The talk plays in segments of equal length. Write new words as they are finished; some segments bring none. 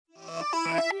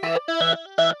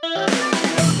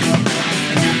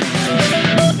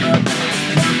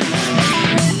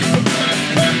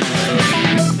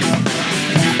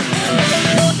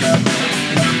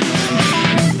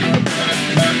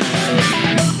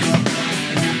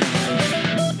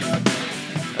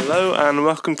Hello and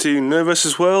welcome to Nerd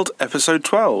vs. World, episode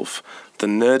 12, The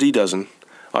Nerdy Dozen.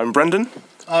 I'm Brendan.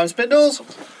 I'm Spindles.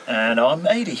 And I'm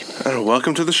 80. And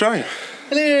welcome to the show.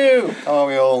 Hello. How are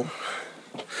we all?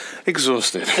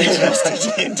 Exhausted.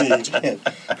 Exhausted, indeed.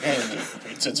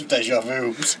 It's sense of deja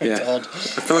vu. Yeah. Odd.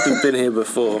 I feel like we've been here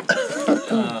before.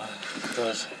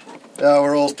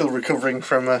 We're all still recovering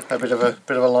from a bit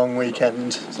of a long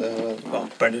weekend. So, Well,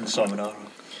 Brendan and Simon are.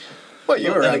 well,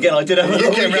 you were And again, I did have a You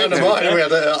long came round to weekend. mine and we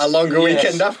had a longer Yes.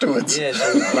 weekend afterwards. Yeah,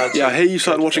 so lads, Yeah, I hear you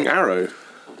started watching Arrow.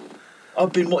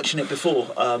 I've been watching it before.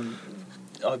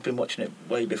 I've been watching it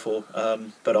way before,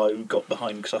 but I got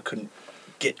behind because I couldn't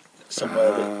get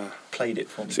somewhere that played it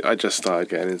for me. See, I just started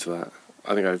getting into that.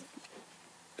 I think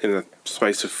in the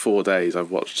space of 4 days,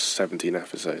 I've watched 17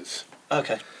 episodes.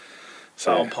 Okay,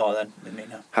 So on par then with me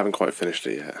now. haven't quite finished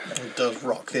it yet. It does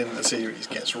rock. The end of the series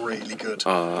gets really good.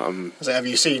 Um, So have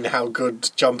you seen how good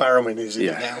John Barrowman is in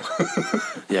Yeah. it now?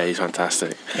 yeah, he's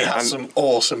fantastic. He has And some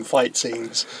awesome fight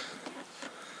scenes.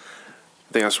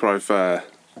 I think that's where I've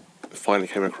finally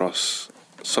came across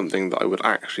something that I would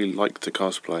actually like to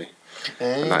cosplay,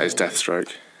 and that is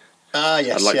Deathstroke. Ah,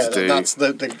 yes, I'd like yeah, to do- that's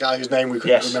the guy whose name we couldn't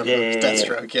Yes, remember. yeah.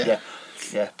 Deathstroke,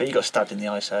 Yeah, but he got stabbed in the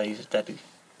eye, so he's dead.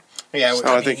 Yeah,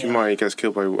 Oh, I think he might. He gets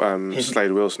killed by His-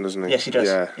 Slade Wilson, doesn't he? Yes, he does.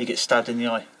 Yeah, He gets stabbed in the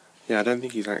eye. yeah. I don't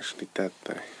think he's actually dead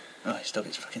though. Oh, he still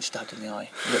gets fucking stabbed in the eye.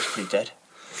 He looks pretty dead.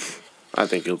 I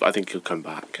think he'll come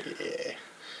back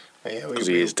yeah, because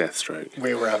he is Deathstroke.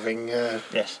 we were having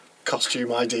Yes.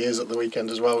 costume ideas at the weekend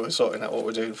as well. We were sorting out what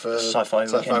we're doing for Sci-Fi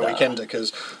Weekender.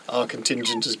 because our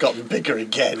contingent has gotten bigger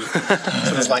again.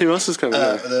 So there's like, Who else is coming?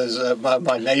 there's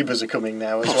my neighbours are coming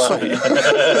now as well.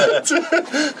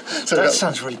 So That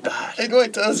sounds really bad.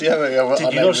 it does, yeah.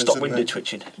 Did you not stop window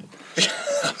twitching?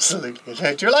 Absolutely.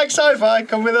 Do you like sci-fi?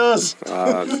 Come with us.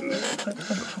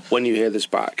 When you hear this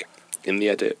back in the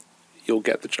edit, you'll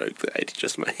get the joke that Eddie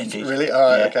just made. Indeed. Really? All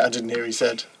right. Yeah. Okay. I didn't hear he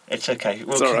said. It's okay.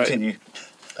 We'll It's all right. continue.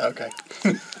 Okay.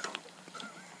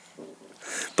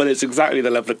 But it's exactly the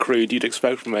level of crude you'd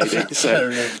expect from Eddie. Fair So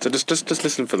enough. just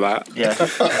listen for that. Yeah.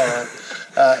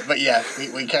 But yeah,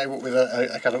 we came up with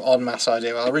a kind of en masse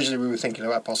idea. Well, originally we were thinking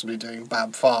about possibly doing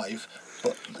Bab 5,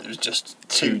 but it was just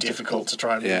too difficult to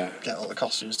try and get all the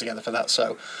costumes together for that.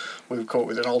 So we've come up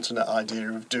with an alternate idea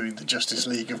of doing the Justice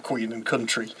League of Queen and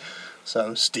Country.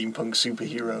 So steampunk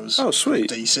superheroes Oh, sweet.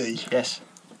 from DC. Yes.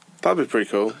 That'd be pretty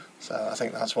cool. So I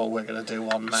think that's what we're going to do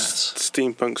en masse.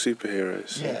 Steampunk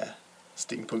superheroes. Yeah.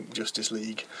 Steampunk Justice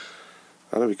League.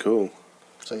 That'd be cool.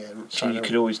 So yeah, So trying you to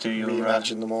could always do your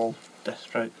reimagine them all.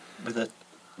 Deathstroke with a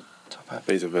top hat.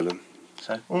 But he's a villain.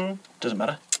 So doesn't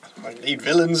matter. I need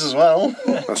villains as well.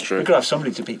 That's true. We could have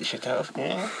somebody to beat the shit out of.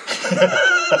 Yeah.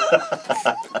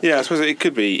 Yeah, I suppose it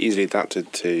could be easily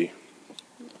adapted to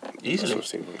Easily. sort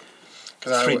of steampunk.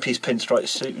 Three-piece pinstripe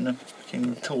suit and a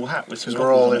fucking tall hat with some. Because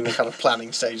we're all goggles in on the it. kind of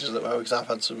planning stages at the moment, because I've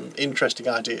had some interesting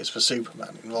ideas for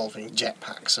Superman involving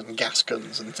jetpacks and gas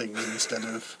guns and things instead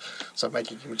of... So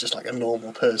making him just like a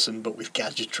normal person but with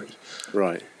gadgetry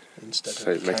Right. instead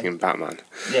So of... making him Batman.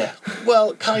 Yeah.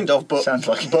 Well, kind of, but, Sounds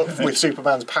like it. but with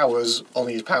Superman's powers,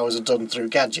 only his powers are done through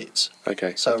gadgets.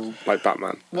 Okay. So... Like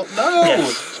Batman. Well, no!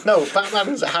 Yes. No,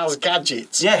 Batman has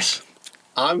gadgets. Yes.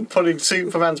 I'm putting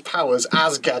Superman's powers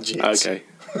as gadgets. Okay.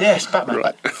 Yes. Batman.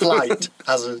 Right. Flight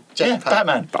as a jetpack. Yeah.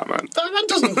 Batman. Batman. Batman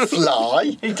doesn't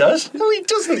fly. He does. No, he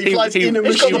doesn't. He flies he- in a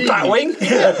He's got machine. the Batwing.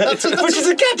 That's Which is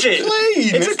a gadget.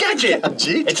 plane. It's a gadget.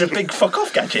 Gadget. It's a big fuck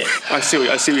off gadget. I see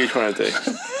what you're trying to do. I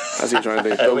see what you're trying to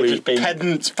do. But We're we- just being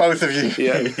Pedants, both of you.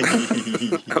 yeah.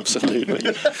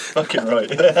 Absolutely. fucking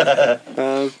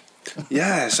right.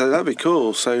 Yeah, so that'd be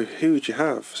cool. So who would you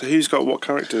have? So who's got what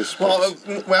characters? Well,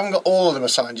 we haven't got all of them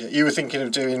assigned yet. You were thinking of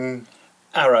doing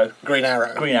Arrow. Green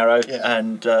Arrow. Green Arrow. Yeah.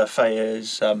 And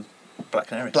Faye's Black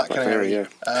Canary. Black Canary.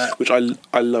 yeah. Which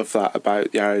I love that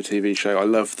about the Arrow TV show. I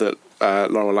love that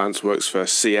Laurel Lance works for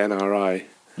CNRI.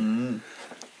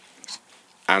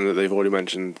 And that they've already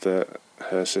mentioned that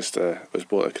her sister was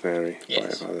bought a canary by her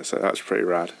Yes. father. So that's pretty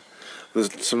rad.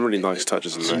 There's some really nice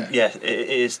touches in there. Yeah, it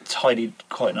is tidied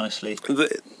quite nicely.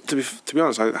 To be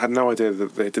honest, I had no idea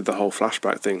that they did the whole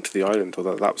flashback thing to the island, or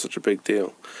that was such a big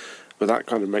deal. But that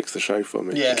kind of makes the show for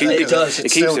me. Yeah, It does.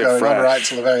 It's keeps still it going fresh. on right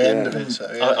till the very end Yeah. of it. So,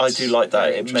 yeah, I it's do like that.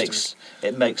 very It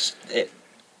interesting. makes it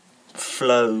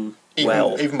flow Even,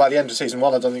 well. even by the end of season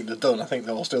 1, I don't think they're done. I think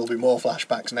there will still be more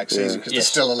flashbacks next Yeah. season because Yes. there's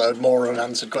still a load more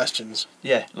unanswered questions.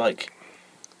 Yeah, like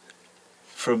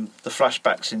from the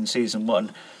flashbacks in season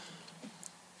 1.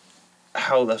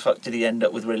 How the fuck did he end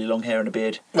up with really long hair and a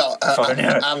beard? Well, Fire and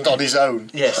arrow. and on his own.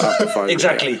 Yes, After five,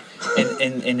 exactly.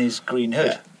 In his green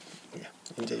hood. Yeah.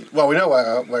 Indeed. Well, we know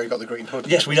where he got the green hood.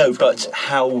 Yes, we know, but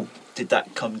how did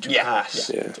that come to Yeah,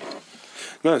 pass? Yeah.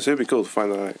 No, so it'd be cool to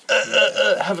find that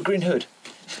out. Have a green hood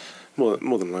More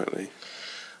than likely.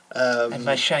 and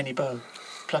my shiny bow.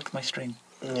 Pluck my string.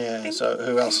 Yeah, so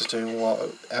who else is doing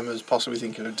what? Emma's possibly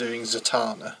thinking of doing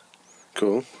Zatanna.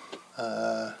 Cool.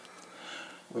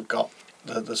 We've got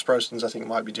the Sprostons, I think,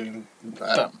 might be doing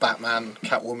Batman,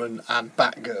 Catwoman, and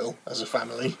Batgirl as a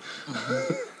family.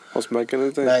 What's Meg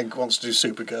gonna do? Meg wants to do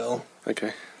Supergirl,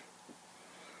 Okay.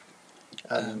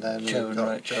 and then Joe we've and got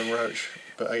Roach. Joe and Roach.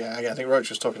 But yeah, I think Roach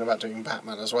was talking about doing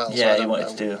Batman as well. Yeah, I he don't wanted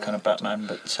know. to do a kind of Batman,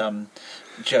 but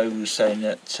Joe was saying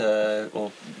that,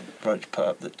 or Roach put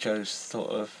up that Joe's thought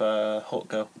of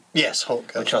Hawkgirl, Yes,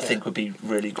 Hulk. which I think would be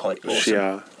really quite awesome.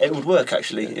 Yeah. It would work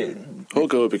actually.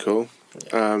 Hawkgirl would be cool.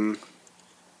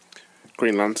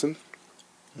 Green Lantern.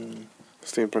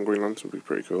 Steampunk Green Lantern would be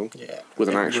pretty cool. Yeah. With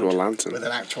an It actual would. lantern. With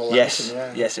an actual Yes,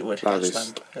 lantern, yeah. yes, it would. That'd be,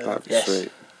 Lamp, yeah. that'd be Yes.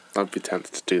 sweet. I'd be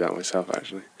tempted to do that myself,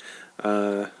 actually.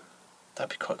 That'd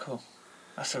be quite cool.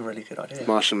 That's a really good idea.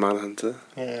 Martian Manhunter.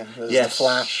 Yeah, there's Yes. the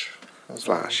Flash. as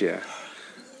well. Flash, yeah.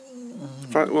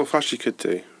 Well, Flash you could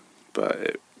do, but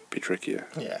it'd be trickier.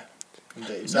 Yeah,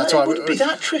 indeed. No, That's it why wouldn't be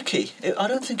that tricky. I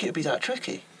don't think it'd be that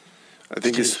tricky. I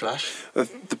think to do it's Flash.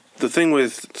 the thing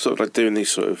with sort of like doing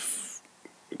these sort of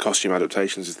costume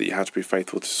adaptations is that you have to be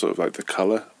faithful to sort of like the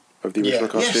colour of the original Yeah.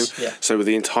 costume. Yes. Yeah. So with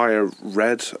the entire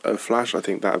red of Flash, I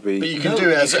think that would be. But you can No, do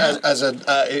it you as can't.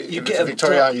 you get for a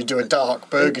Victoria, dark- you do a dark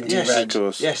burgundy Yes. red Of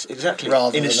course. Yes, exactly.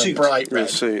 rather in than a suit. bright in a red.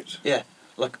 suit. Yeah,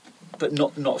 like, but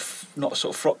not a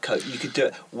sort of frock coat. You could do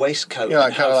it waistcoat. You know,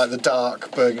 and kind of have- like the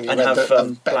dark burgundy and red have, that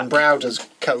of Ben black. Browder's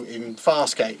coat in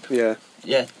Farscape. Yeah,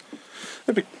 Yeah.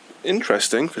 it'd be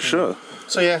interesting for sure.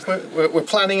 So yeah, we're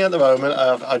planning at the moment.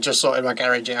 I just sorted my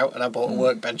garage out and I bought a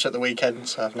workbench at the weekend,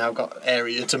 so I've now got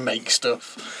area to make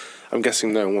stuff. I'm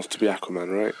guessing no one wants to be Aquaman,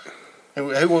 right?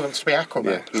 Who wants to be Aquaman?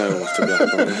 Yeah, no one wants to be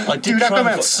Aquaman. I did Dude, try and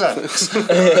Aquaman sucks.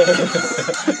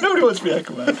 Nobody wants to be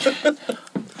Aquaman.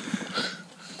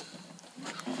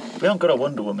 We haven't got a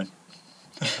Wonder Woman.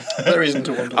 There isn't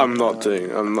a Wonder I'm Woman. not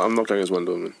doing. I'm not going as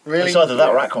Wonder Woman. Really? It's either that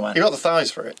or Aquaman. You got the thighs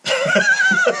for it.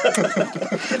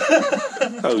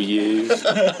 Oh, you.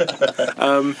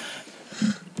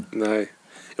 No.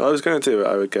 If I was going to do it,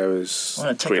 I would go as I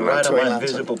want to take Green a ride on Lantern. Green my Lantern.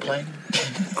 invisible plane.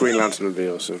 Green Lantern would be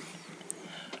awesome.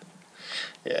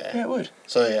 Yeah. Yeah, it would.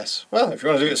 So yes. Well, if you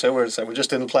want to do it, so we're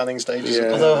just in the planning stages.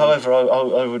 Yeah. Although, however,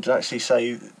 I would actually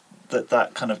say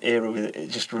that kind of era with it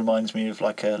just reminds me of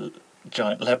like a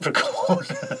giant leprechaun.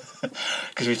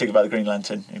 Because we think about the Green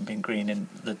Lantern and being green and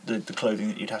the clothing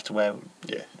that you'd have to wear.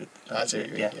 Yeah. That's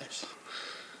it. Yeah. Yes.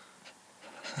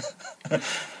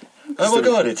 Oh my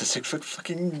god, it's a 6 foot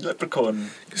fucking leprechaun.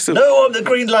 Still- No, I'm the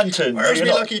Green Lantern. Where's You're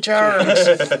me not. Lucky Charms?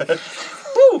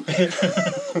 Woo!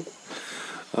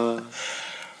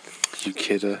 You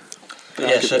kidder. But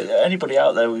yeah, so anybody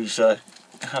out there who's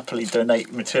happily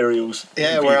donate materials.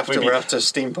 Yeah, we'd be- we're after we'd be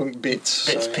steampunk bits.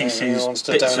 bits, so, pieces, anyone wants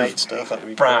to bits donate of stuff, that'd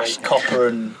be brass, great. copper,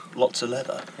 and lots of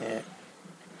leather. Yeah.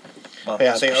 Well,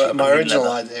 Yeah, I think especially my green original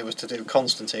leather. idea was to do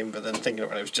Constantine, but then thinking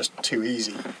about it was just too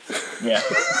easy. Yeah,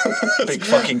 big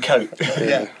fucking coat.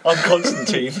 Yeah, I'm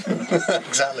Constantine.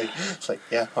 exactly. It's like,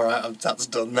 yeah, all right, that's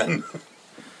done then.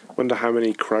 Wonder how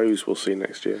many crows we'll see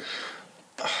next year.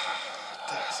 Are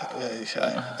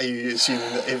you assuming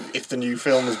that if the new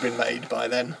film has been made by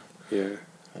then? Yeah.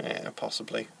 Yeah,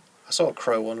 possibly. I saw a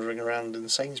crow wandering around in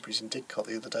Sainsbury's in Didcot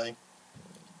the other day.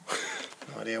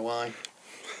 No idea why.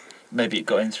 Maybe it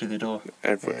got in through the door.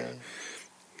 Everyone's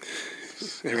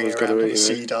Hanging got around to on eat. the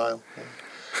sea dial.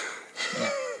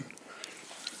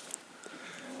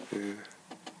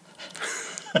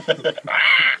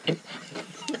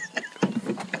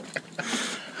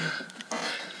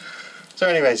 So,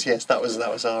 anyways, yes, that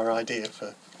was our idea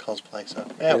for cosplay. So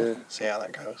yeah, we'll Yeah. see how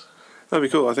that goes. That'd be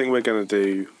cool. I think we're going to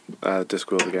do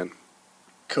Discworld again.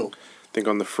 Cool. I think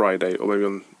on the Friday, or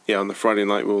maybe on the Friday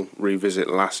night, we'll revisit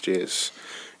last year's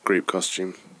group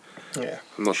costume. Yeah.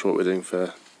 I'm not sure what we're doing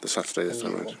for the Saturday this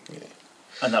time around. Yeah.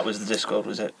 And that was the Discworld,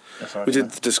 was it? We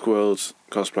did the Discworld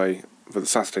cosplay for the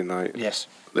Saturday night Yes.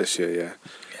 this year, yeah.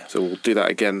 Yeah. So we'll do that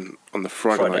again on the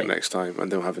Friday Friday. night next time,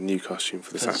 and then we'll have a new costume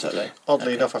for the For the Saturday. Saturday. Oddly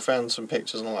Okay. enough, I found some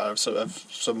pictures online of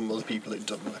some other people who'd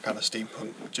done a kind of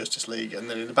steampunk Justice League, and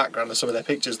then in the background of some of their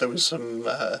pictures, there was some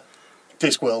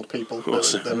Discworld people.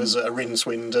 Awesome. There was a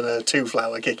Rincewind and a Two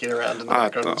Flower kicking around in the Ah,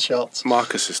 background of the shots.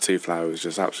 Marcus's Two Flowers was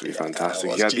just absolutely Yeah,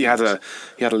 fantastic. that was He had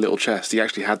genius. a little chest. He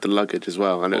actually had the luggage as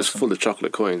well, and it was Awesome. full of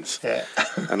chocolate coins. Yeah.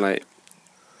 And like,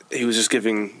 he was just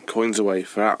giving coins away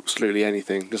for absolutely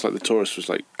anything. Just like the tourist was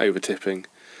like over tipping.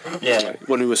 Yeah. Like,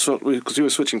 when we were because we were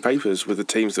switching papers with the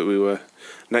teams that we were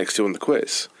next to on the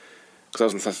quiz, because I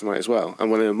was on Saturday night as well.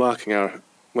 And when they were marking our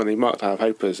when he marked our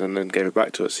papers and then gave it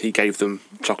back to us, he gave them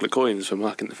chocolate coins for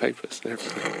marking the papers and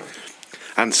everything.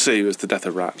 And C was the Death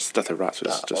of Rats. The Death of Rats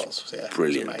was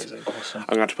brilliant. It was amazing. Awesome. I'm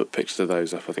going to have to put pictures of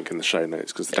those up, I think, in the show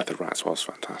notes, because the Death of Rats was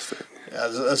fantastic. Yeah,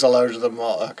 there's a load of them,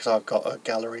 because I've got a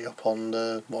gallery up on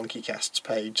the WonkyCasts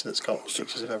page that's got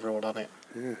pictures of everyone on it.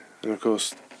 Yeah, and of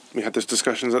course, we had those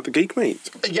discussions at the Geek Meet.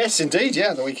 Yes, indeed,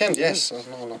 the weekend, yes.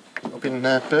 Up in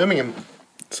Birmingham.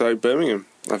 So, Birmingham,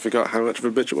 I forgot how much of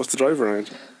a bitch it was to drive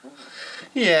around.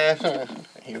 Yeah,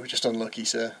 you were just unlucky,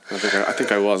 sir. I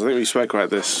think I was. I think we spoke about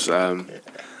this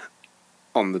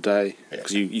on the day,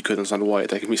 because you couldn't understand why it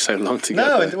taken me so long to get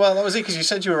there. Well, that was it, because you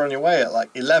said you were on your way at like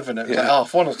 11. It was like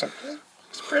 1:30. I was like,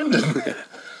 it's Brendan.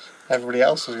 Everybody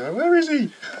else was going, where is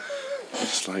he?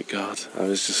 It's like, God, I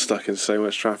was just stuck in so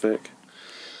much traffic.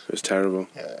 It was terrible.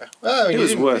 Yeah. Well, it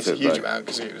was worth it, a huge amount,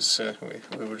 because it was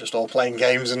we were just all playing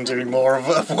games and doing more of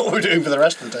what we were doing for the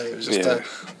rest of the day. It was just a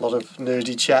lot of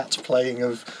nerdy chat, playing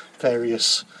of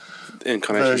various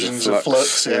versions of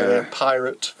Flux,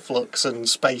 Pirate Flux and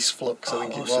Space Flux, I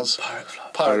think it was.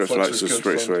 Pirate Flux was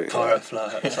pretty sweet. Pirate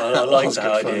Flux, I like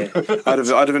that idea.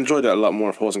 I'd have enjoyed it a lot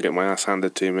more if I wasn't getting my ass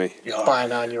handed to me by a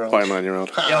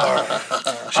 9-year-old.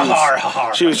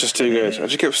 She was just too good.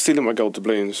 And she kept stealing my gold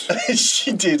doubloons.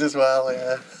 She did as well,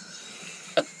 yeah.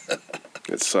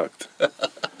 It sucked.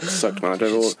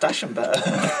 Man. Stash them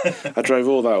better. I drove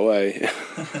all that way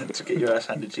to get your ass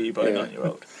handed to you by a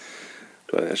 9-year-old.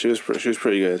 But yeah, she was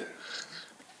pretty good.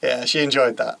 Yeah, she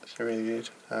enjoyed that. She really did.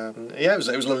 It was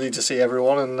lovely to see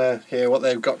everyone and hear what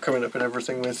they've got coming up and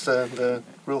everything with the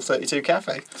Rule 32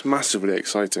 Cafe. It's massively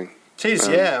exciting. It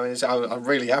is, I'm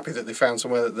really happy that they found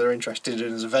somewhere that they're interested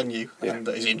in as a venue and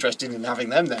that is interested in having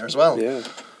them there as well. Yeah.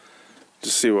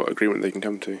 Just see what agreement they can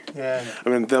come to. Yeah. I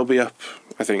mean, they'll be up,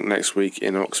 I think, next week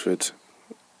in Oxford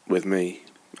with me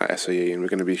at SAE, and we're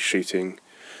going to be shooting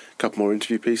a couple more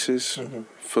interview pieces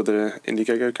for the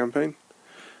Indiegogo campaign.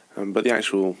 But the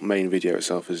actual main video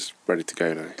itself is ready to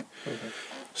go now.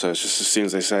 So it's just as soon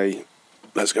as they say,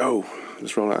 let's go,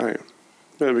 let's roll it out.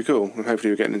 But it'll be cool, and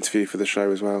hopefully we'll get an interview for the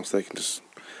show as well, so they can just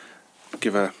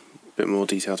give a bit more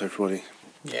detail to everybody.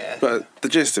 Yeah. But the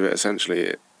gist of it,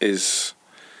 essentially, is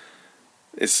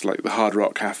it's like the Hard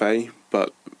Rock Cafe,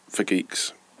 but for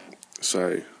geeks.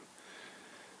 So...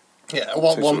 yeah,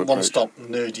 one-stop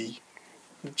nerdy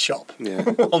shop. Yeah.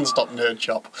 One-stop nerd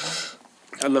shop.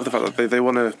 I love the fact that they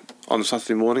want to, on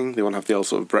Saturday morning, they want to have the old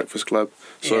sort of breakfast club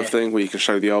sort of thing, where you can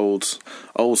show the old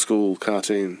school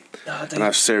cartoon and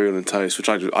have cereal and toast, which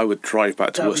I would drive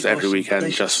back to Worcester every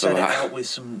weekend just for that. They should set it out with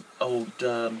some old,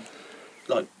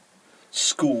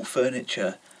 school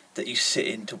furniture that you sit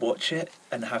in to watch it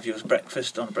and have your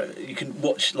breakfast on breakfast. You can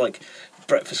watch,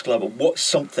 Breakfast Club or watch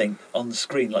something on the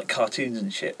screen, like cartoons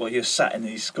and shit, while you're sat in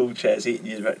these school chairs eating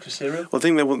your breakfast cereal. Well, I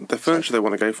think the furniture they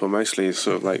want to go for mostly is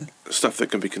sort of like stuff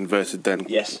that can be converted then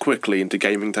quickly into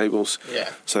gaming tables. Yeah.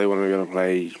 So they want to be able to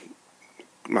play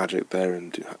Magic there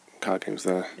and do card games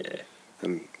there. Yeah.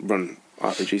 And run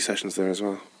RPG sessions there as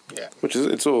well. Yeah. Which is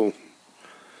it's all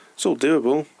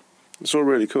doable. It's all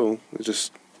really cool. It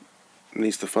just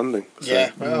needs the funding. So.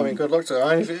 Yeah, well, I mean, good luck to them.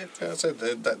 I said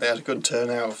they had a good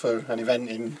turnout for an event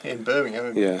in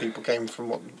Birmingham. Yeah. People came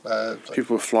from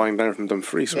people were flying down from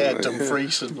Dumfries.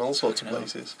 Dumfries and all sorts of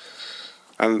places.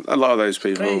 And a lot of those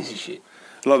people, crazy shit.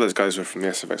 A lot of those guys were from the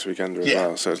SFX Weekender as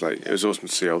well. So it was awesome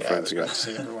to see old friends again. Great to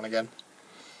see everyone again.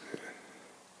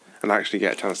 And actually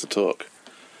get a chance to talk.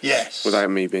 Yes. Without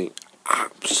me being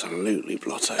absolutely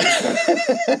blottoed.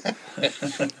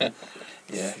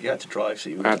 Yeah, you had to drive, so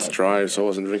you I had to drive, so I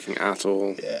wasn't drinking at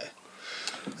all. Yeah.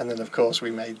 And then, of course, we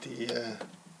made the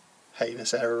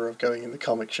heinous error of going in the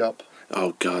comic shop.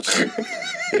 Oh, God.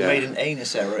 You made an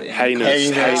anus error.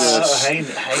 Heinous.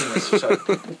 Heinous. Sorry.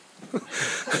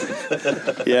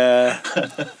 Yeah.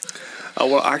 Oh,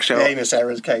 well, actually... The heinous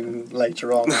errors came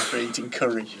later on after eating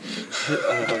curry.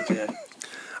 Oh, dear.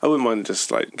 I wouldn't mind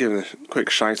just giving a quick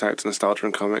shout out to Nostalgia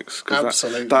and Comics, because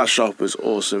that shop was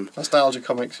awesome. Nostalgia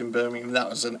Comics in Birmingham,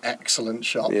 that was an excellent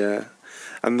shop. Yeah,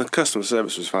 and the customer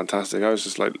service was fantastic. I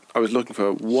was looking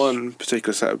for one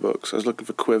particular set of books. I was looking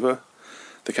for Quiver,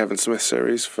 the Kevin Smith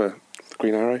series for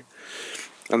Green Arrow,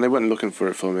 and they weren't looking for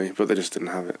it for me, but they just didn't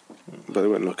have it. But they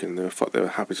weren't looking. They were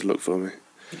happy to look for me.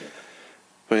 Yeah.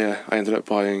 But yeah, I ended up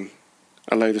buying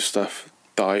a load of stuff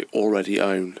that I already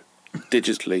own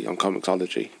digitally on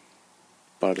Comixology,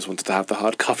 but I just wanted to have the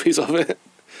hard copies of it.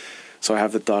 So I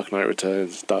have the Dark Knight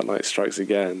Returns, Dark Knight Strikes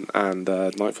Again, and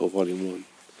Nightfall Volume 1,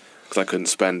 because I couldn't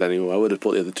spend any more. I would have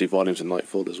bought the other two volumes in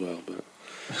Nightfall as well, but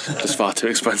Just far too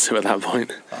expensive at that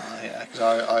point. Yeah, because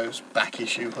I was back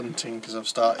issue hunting because I've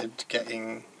started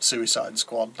getting Suicide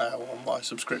Squad now on my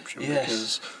subscription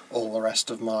because all the rest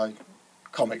of my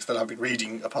comics that I've been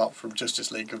reading, apart from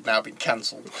Justice League, have now been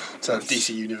cancelled. So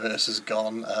DC Universe has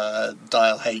gone.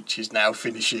 Dial H is now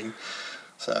finishing.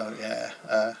 So yeah,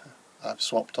 I've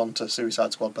swapped onto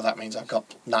Suicide Squad, but that means I've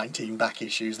got 19 back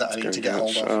issues that I need to get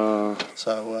hold of.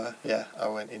 So yeah, I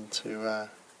went into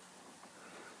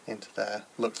there,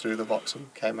 looked through the box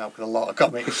and came out with a lot of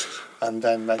comics, and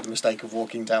then made the mistake of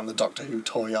walking down the Doctor Who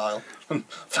toy aisle and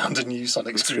found a new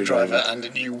Sonic screwdriver and a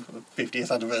new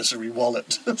 50th anniversary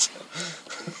wallet.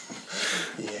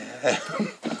 Yeah.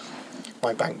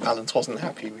 My bank balance wasn't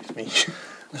happy with me.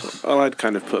 Well, I'd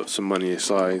kind of put some money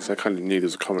aside, so I kind of knew there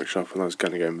was a comic shop and I was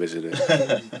going to go and visit it.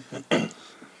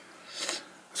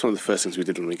 That's one of the first things we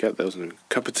did when we get there, wasn't it?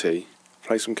 Cup of tea,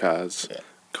 play some cards,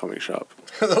 comic shop.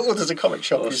 Oh, there's a comic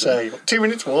shop, awesome. You say. 2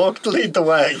 minutes walk, lead the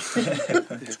way.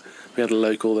 We had a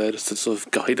local there just to sort of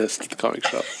guide us to the comic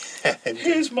shop.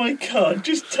 Here's my card,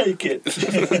 just take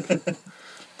it.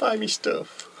 Buy me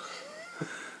stuff.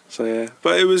 So yeah,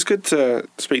 but it was good to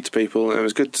speak to people, and it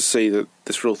was good to see that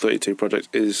this Rule 32 project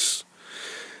is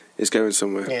going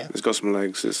somewhere. Yeah. It's got some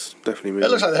legs. It's definitely moving.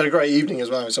 It looks like they had a great evening as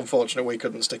well. It's unfortunate we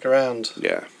couldn't stick around.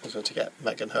 Yeah. So to get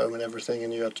Megan home and everything,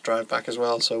 and you had to drive back as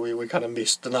well, so we kind of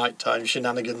missed the nighttime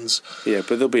shenanigans. Yeah,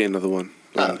 but there'll be another one.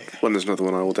 When there's another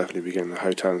one, I will definitely be getting the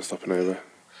hotel and stopping over.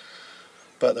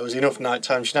 But there was enough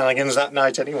nighttime shenanigans that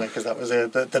night anyway, because that was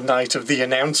the night of the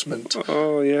announcement.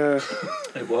 Oh yeah,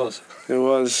 it was. It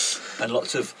was. And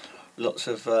lots of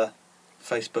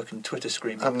Facebook and Twitter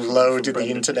screaming. And low did the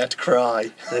internet cry.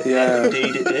 Yeah,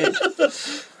 indeed it did.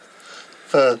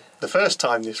 For the first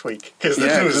time this week, because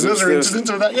there was another incident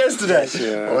of that yesterday.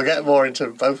 Yeah. We'll get more into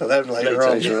both of them later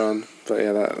on. But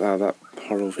yeah, that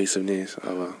horrible piece of news.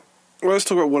 Oh well. Well, let's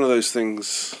talk about one of those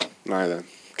things now then.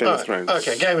 Game of Thrones.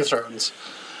 Okay, Game of Thrones.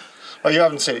 Well, you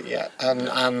haven't seen it yet,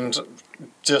 and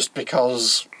just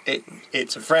because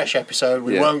it's a fresh episode,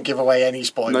 we won't give away any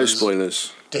spoilers. No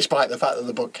spoilers. Despite the fact that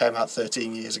the book came out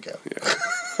 13 years ago. Yeah.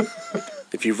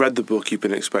 If you've read the book, you've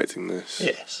been expecting this.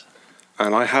 Yes.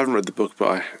 And I haven't read the book,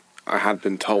 but I had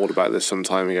been told about this some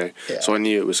time ago, so I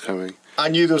knew it was coming. I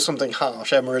knew there was something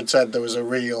harsh. Emma had said there was a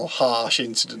real harsh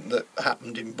incident that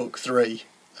happened in book 3,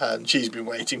 and she's been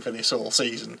waiting for this all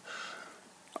season.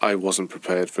 I wasn't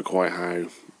prepared for quite how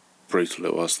brutal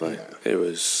it was, though. Yeah. It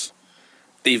was...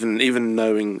 Even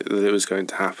knowing that it was going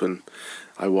to happen,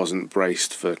 I wasn't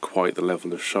braced for quite the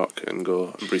level of shock and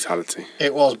gore and brutality.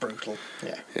 It was brutal,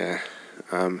 yeah. Yeah.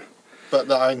 But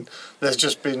there's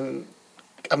just been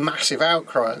a massive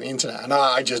outcry on the internet, and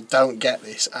I just don't get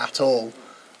this at all.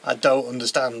 I don't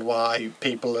understand why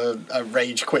people are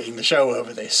rage quitting the show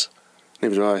over this.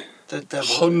 Neither do I.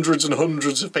 Hundreds and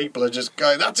hundreds of people are just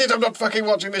going, that's it, I'm not fucking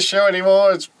watching this show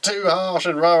anymore, it's too harsh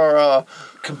and rah rah rah.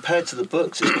 Compared to the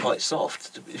books, it's quite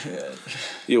soft.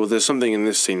 Yeah, well, there's something in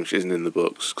this scene which isn't in the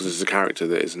books, because there's a character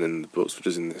that isn't in the books which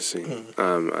is in this scene.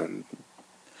 And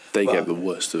they get the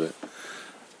worst of it.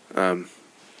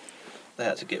 They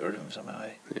had to get rid of him somehow,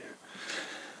 eh?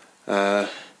 Yeah.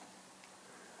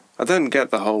 I don't get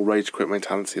the whole rage quit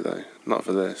mentality though. Not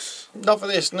for this. Not for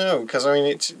this, no. Because I mean,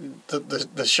 it's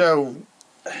the show.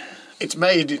 It's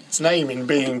made its name in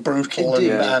being brutal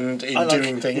and in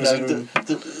doing things and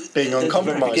being uncompromising. At the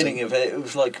very beginning of it, it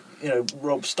was like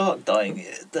Robb Stark dying.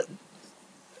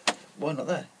 Why not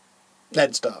there?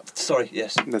 Ned Stark. Sorry,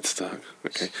 yes. Ned Stark.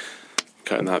 Okay,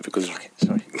 cutting that because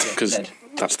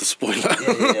that's the spoiler.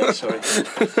 Yeah. Sorry.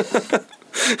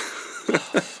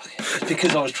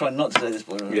 Because I was trying not to say this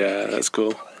spoiler. Yeah, that's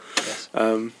cool. Yes.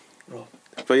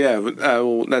 But yeah,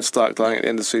 Ned Stark dying at the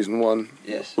end of season 1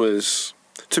 was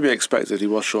to be expected. He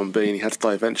was Sean Bean. He had to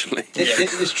die eventually.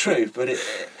 It's true, but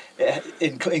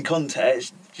in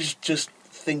context, just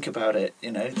think about it.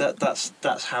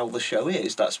 That's how the show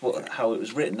is. That's how it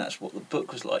was written. That's what the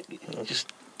book was like.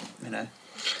 Just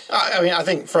I mean, I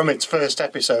think from its first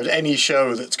episode, any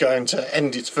show that's going to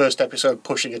end its first episode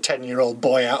pushing a 10-year-old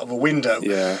boy out of a window,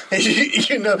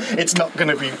 it's not going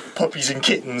to be puppies and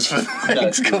kittens for the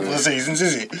next couple of seasons,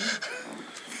 is it?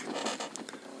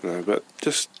 No, but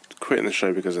just quitting the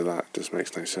show because of that just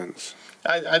makes no sense.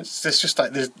 It's just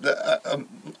like there's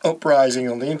uprising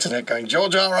on the internet going,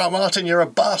 George R.R. Martin, you're a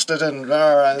bastard,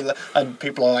 and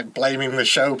people are like blaming the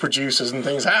show producers and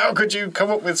things. How could you come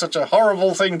up with such a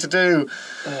horrible thing to do?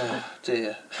 Oh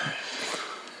dear.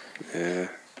 Yeah.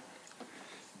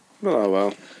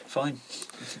 Well. Fine.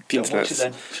 The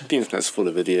internet's full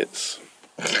of idiots.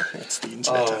 It's the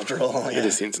internet after all. Yeah. It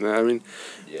is the internet. I mean,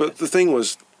 but the thing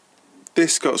was,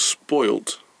 this got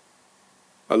spoilt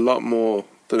a lot more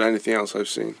than anything else I've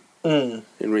seen in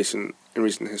recent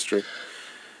history.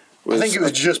 I think it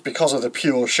was just because of the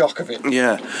pure shock of it.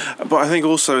 Yeah, but I think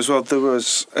also as well there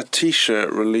was a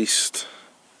T-shirt released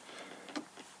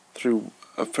through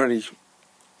a fairly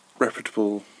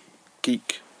reputable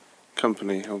geek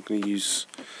company. I'm going to use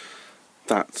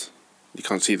that. You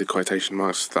can't see the quotation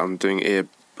marks that I'm doing ear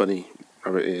bunny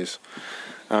rabbit ears.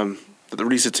 But they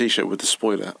released a T-shirt with the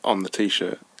spoiler on the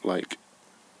T-shirt, like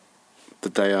the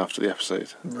day after the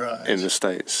episode, right, in the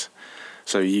States.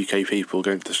 So UK people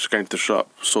going to the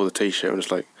shop saw the T-shirt and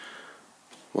was like,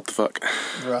 "What the fuck?"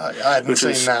 Right, I hadn't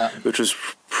seen that. Which was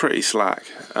pretty slack.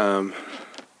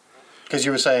 Because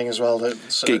you were saying as well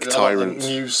that Geek Tyrant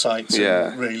news sites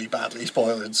are really badly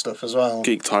spoiling stuff as well.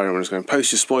 Geek Tyrant was going,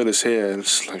 post your spoilers here, and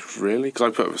it's like, really? Because I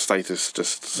put up a status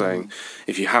just saying,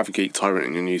 if you have Geek Tyrant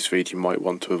in your newsfeed, you might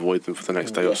want to avoid them for the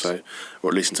next day or so,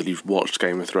 or at least until you've watched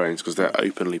Game of Thrones, because they're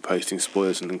openly posting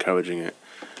spoilers and encouraging it.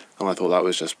 And I thought that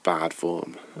was just bad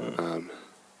form.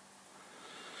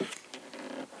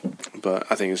 But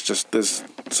I think it's just, there's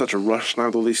such a rush now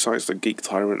with all these sites, like Geek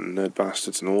Tyrant and Nerd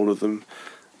Bastards and all of them,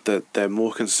 that they're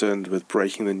more concerned with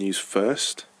breaking the news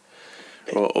first,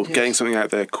 or getting something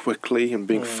out there quickly and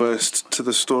being first to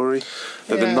the story,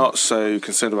 that they're not so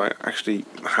concerned about actually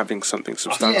having something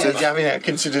substantive. Yeah, having a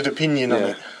considered opinion on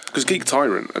it. Because Geek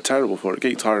Tyrant are terrible for it.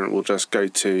 Geek Tyrant will just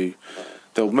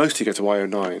they'll mostly go to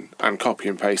YO9 and copy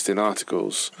and paste in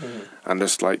articles, and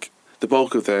just like, the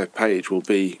bulk of their page will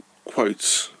be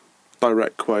quotes,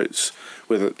 direct quotes,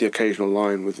 with the occasional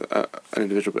line with an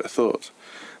individual bit of thought.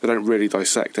 They don't really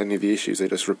dissect any of the issues, they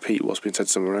just repeat what's been said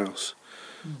somewhere else.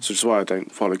 So that's why I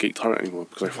don't follow Geek Tyrant anymore,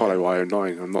 because I follow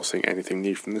YO9 and I'm not seeing anything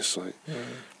new from this site.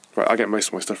 Right, I get most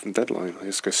of my stuff from Deadline, I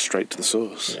just go straight to the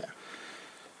source.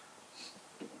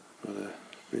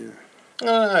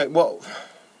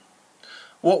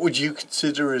 What would you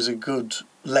consider as a good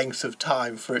length of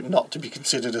time for it not to be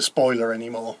considered a spoiler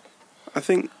anymore? I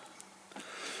think...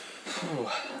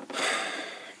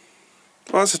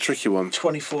 Well, that's a tricky one.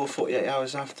 24, 48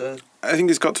 hours after. I think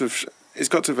it's got to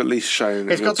have at least shown.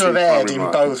 It's got to have aired in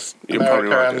both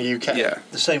America and the UK. Yeah.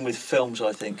 The same with films,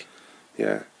 I think.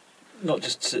 Yeah. Not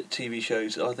just TV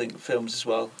shows, I think films as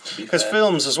well. Because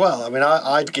films as well. I mean,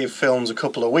 I'd give films a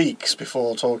couple of weeks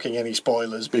before talking any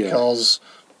spoilers, because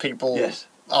people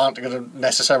aren't going to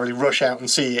necessarily rush out and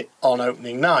see it on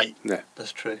opening night. Yeah,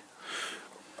 that's true.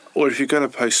 Or if you're going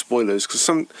to post spoilers, because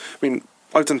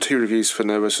I've done 2 reviews for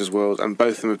Nerd vs. World, and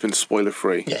both of them have been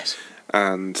spoiler-free. Yes.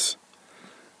 And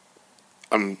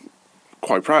I'm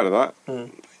quite proud of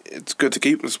that. It's good to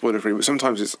keep them spoiler-free, but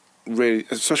sometimes it's really,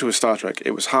 especially with Star Trek,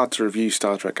 it was hard to review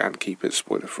Star Trek and keep it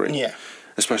spoiler-free. Yeah.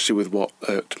 Especially with what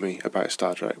irked me about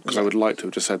Star Trek, because I would like to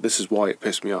have just said, this is why it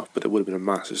pissed me off, but it would have been a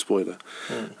massive spoiler.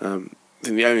 I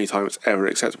think the only time it's ever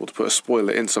acceptable to put a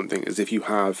spoiler in something is if you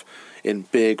have, in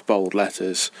big, bold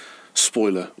letters,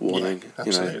 spoiler warning. Yeah,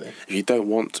 absolutely. If you don't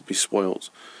want to be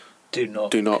spoilt, do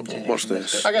not watch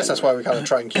this. I guess that's why we kind of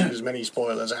try and keep as many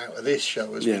spoilers out of this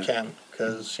show as we can,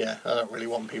 because I don't really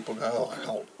want people to go, I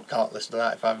can't listen to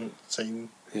that if I haven't seen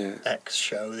X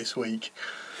show this week.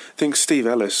 I think Steve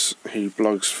Ellis, who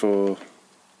blogs for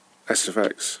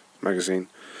SFX magazine,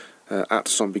 at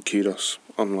Zombie Kudos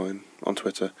online on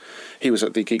Twitter, he was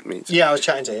at the Geek Meet. Yeah, I was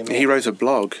chatting to him. He wrote a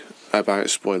blog about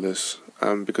spoilers,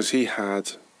 because he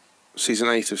had Season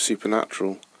 8 of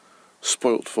Supernatural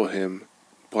spoilt for him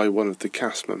by one of the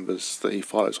cast members that he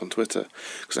follows on Twitter,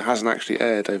 because it hasn't actually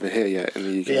aired over here yet in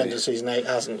the UK. The end of Season 8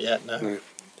 hasn't yet, no.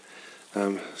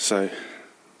 So I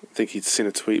think he'd seen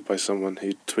a tweet by someone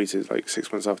who tweeted like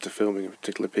 6 months after filming a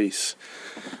particular piece,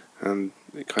 and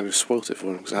it kind of spoilt it for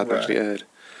him because it hadn't actually aired.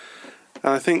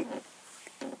 And I think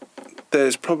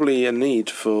there's probably a need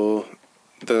for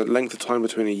the length of time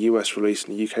between a US release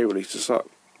and a UK release to start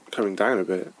coming down a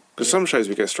bit. Because some shows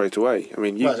we get straight away. I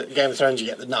mean, Game of Thrones you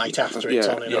get the night after it's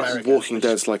on in America. Walking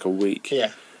Dead's like a week.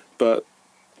 Yeah. But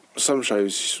some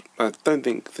shows, I don't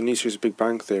think the new series of Big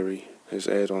Bang Theory has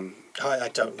aired on I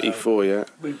don't know. E4 yet.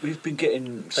 We've been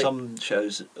getting some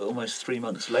shows almost 3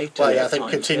 months later. Well, I think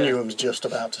Continuum's just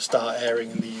about to start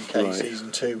airing in the UK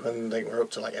season 2, and I think we're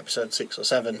up to like episode 6 or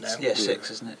 7 now. Yeah, 6,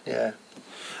 isn't it? Yeah.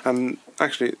 And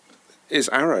actually, is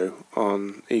Arrow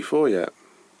on E4 yet?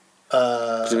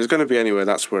 Because if it's going to be anywhere,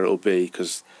 that's where it'll be,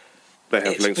 because they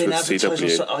have links with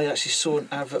CW. I actually saw an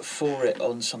advert for it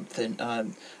on something.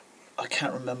 I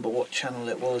can't remember what channel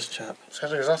it was, chap. I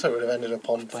thought it would have ended up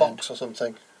on Fox or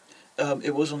something.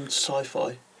 It was on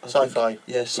Sci-Fi. Sci-Fi?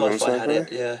 Yeah, Sci-Fi had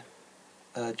it, yeah.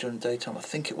 During the daytime, I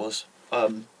think it was.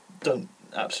 Don't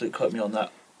absolutely quote me on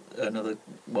that. Another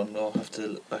one I'll have to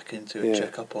look back into and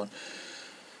check up on.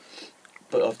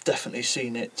 but I've definitely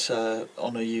seen it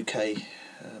on a UK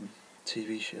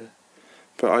TV show.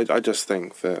 But I just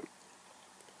think that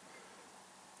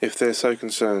if they're so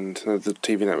concerned, the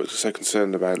TV networks are so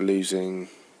concerned about losing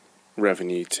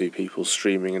revenue to people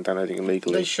streaming and downloading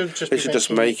illegally, They should just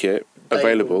make it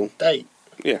available. Date.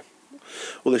 Yeah.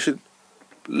 Well, they should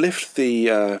lift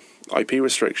the IP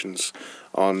restrictions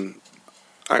on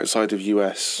outside of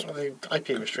US. Well, the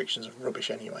IP restrictions are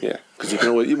rubbish anyway. Yeah, because you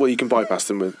can you can bypass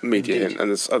them with media hint, and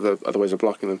there's other ways of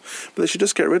blocking them. But they should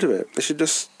just get rid of it. They should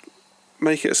just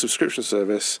make it a subscription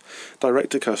service,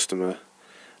 direct to customer.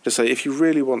 Just say, if you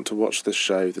really want to watch this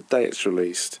show, the day it's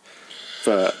released.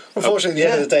 Unfortunately, at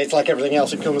the end of the day, it's like everything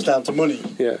else. It comes down to money.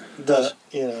 Yeah.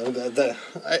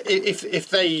 If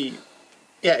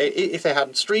they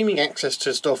had streaming access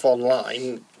to stuff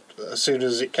online as soon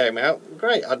as it came out,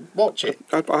 great. I'd watch it.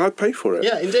 I'd pay for it.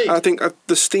 Yeah, indeed. I think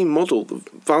the Steam model,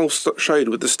 Valve showed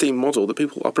with the Steam model that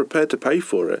people are prepared to pay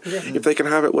for it if they can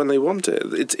have it when they want it.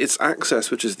 It's access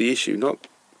which is the issue, not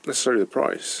necessarily the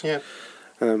price. Yeah.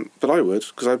 But I would,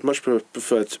 because I'd much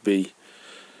prefer to be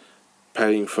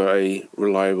paying for a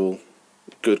reliable,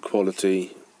 good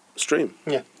quality stream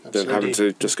than having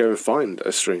to just go and find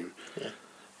a stream.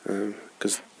 Yeah.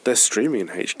 Because they're streaming in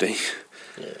HD.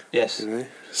 Yeah. Yes. You know?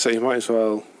 So they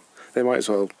might as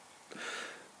well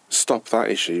stop that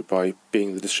issue by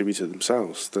being the distributor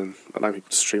themselves than allow people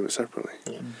to stream it separately.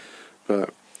 Yeah.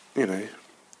 But,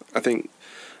 I think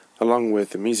along with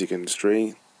the music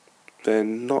industry, they're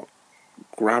not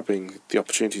grabbing the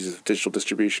opportunities of digital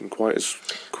distribution quite as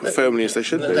firmly as they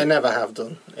should be. They never have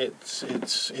done.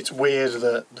 It's weird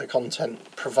that the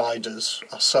content providers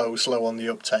are so slow on the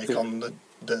uptake on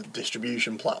the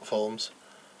distribution platforms.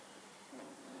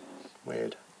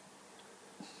 Weird.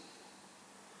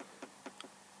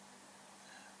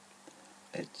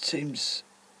 It seems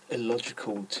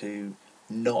illogical to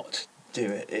not do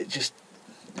it. It just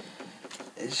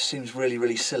seems really,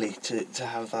 really silly to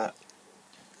have that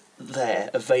there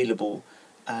available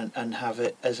and have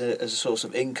it as a source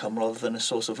of income rather than a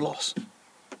source of loss.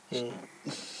 Mm.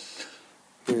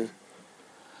 Yeah.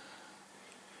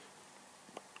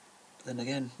 Then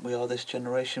again, we are this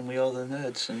generation, we are the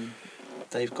nerds, and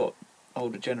they've got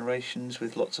older generations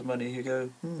with lots of money who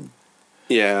go,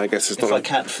 Yeah, I guess it's if not. I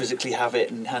can't physically have it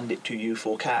and hand it to you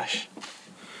for cash.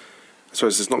 I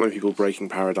suppose there's not many people breaking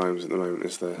paradigms at the moment,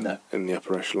 is there? No. In the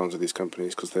upper echelons of these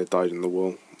companies, because they're dyed in the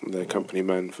wool. They're company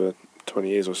men for 20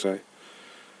 years or so.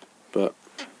 But,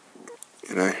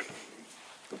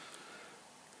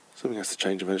 something has to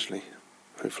change eventually,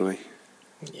 hopefully.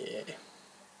 Yeah.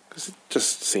 Because it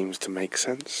just seems to make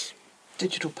sense.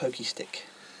 Digital pokey stick.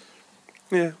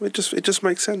 Yeah, it just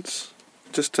makes sense.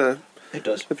 Just it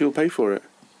does. let people pay for it.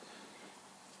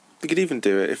 They could even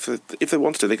do it if they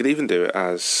wanted to. They could even do it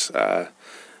as a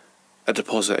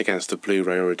deposit against a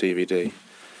Blu-ray or a DVD.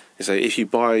 You say if you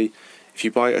buy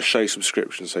a show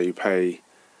subscription, so you pay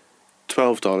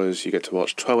 $12, you get to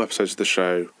watch 12 episodes of the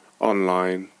show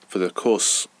online for the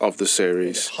course of the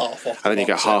series, and then you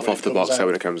get half off the box set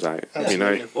when it comes out.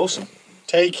 Absolutely. Awesome.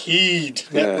 Take heed,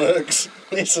 networks.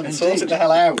 Listen, sort it the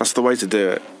hell out. That's the way to do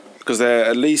it, because they're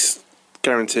at least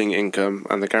guaranteeing income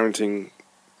and they're guaranteeing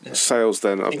sales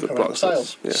then of the box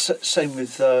sales. Yeah. Same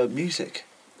with music.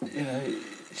 It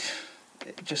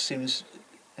just seems.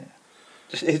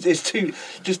 It's too.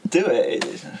 Just do it.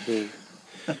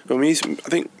 Well, music.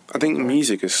 I think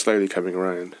music is slowly coming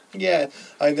around. Yeah,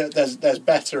 there's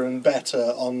better and better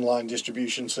online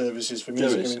distribution services for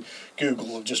music. I mean,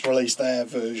 Google have just released their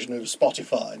version of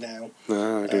Spotify now.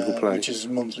 Google Play, which is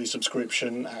monthly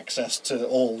subscription access to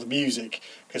all the music.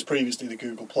 Because previously the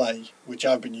Google Play, which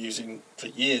I've been using for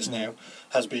years now,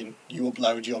 has been you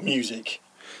upload your music,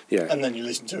 and then you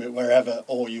listen to it wherever,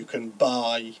 or you can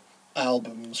buy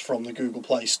albums from the Google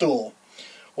Play store.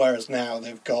 Whereas now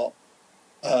they've got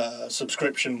a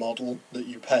subscription model that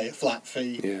you pay a flat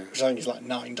fee, which I think is like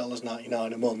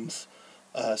 $9.99 a month,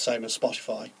 same as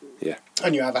Spotify. Yeah.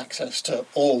 And you have access to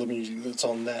all the music that's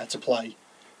on there to play.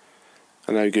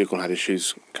 I know Google had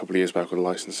issues a couple of years back with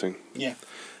licensing. Yeah.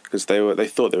 Because they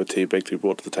thought they were too big to be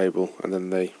brought to the table, and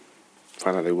then they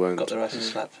found out they weren't. Got their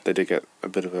asses slapped. They did get a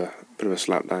bit of a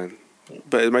slap down,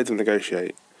 but it made them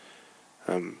negotiate.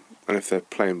 And if they're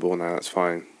playing ball now, that's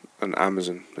fine. And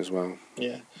Amazon as well.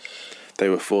 Yeah. They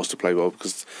were forced to play ball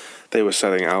because they were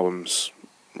selling albums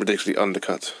ridiculously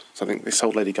undercut. So I think they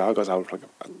sold Lady Gaga's album for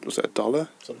was it $1?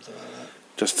 Something like that.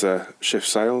 Just to shift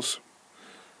sales.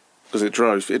 Because it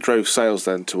drove sales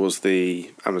then towards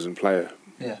the Amazon player.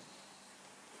 Yeah.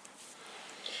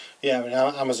 Yeah, I mean,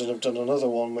 Amazon have done another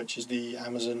one, which is the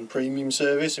Amazon Premium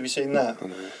service. Have you seen that?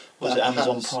 Was it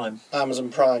Amazon Prime? Amazon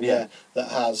Prime, yeah. That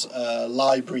has a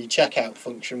library checkout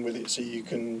function with it, so you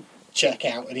can check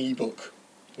out an ebook,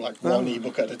 like one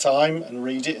ebook at a time, and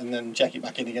read it, and then check it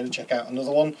back in again and check out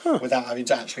another one without having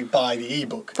to actually buy the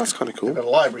ebook. That's kind of cool. They've got a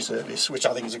library service, which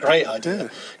I think is a great idea,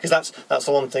 because that's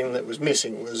the one thing that was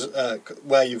missing, was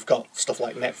where you've got stuff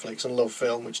like Netflix and Love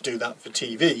Film, which do that for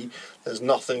TV. There's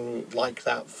nothing like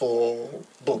that for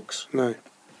books. No.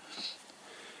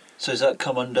 So does that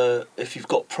come under, if you've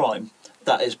got Prime,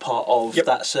 that is part of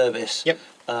that service? Yep.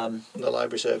 The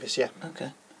library service, yeah.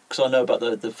 Okay. Because I know about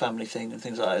the family thing and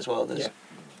things like that as well.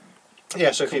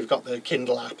 Yeah, so if you've got the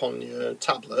Kindle app on your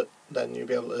tablet, then you'll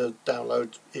be able to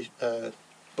download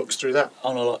books through that.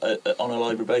 On a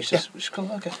library basis, which is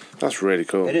cool, okay. That's really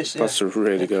cool. It is, That's a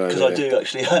really good idea. Because I do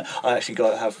actually, I actually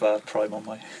got to have Prime on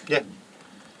my... Yeah.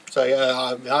 So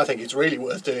I think it's really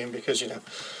worth doing, because,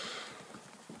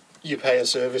 you pay a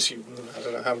service, I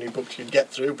don't know how many books you'd get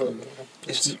through, but...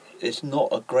 It's not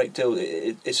a great deal,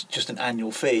 it's just an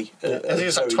annual fee. I think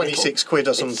it's like 26 quid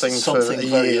or something, it's for a very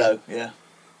year. low, yeah.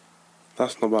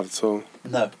 That's not bad at all.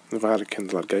 No. If I had a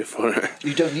Kindle, I'd go for it.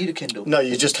 You don't need a Kindle. No,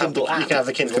 you just have you can have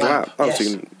the Kindle app. Oh, Yes. so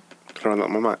you can run that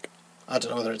on my Mac. I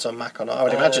don't know whether it's on Mac or not. I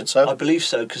would imagine so. I believe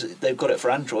so, because they've got it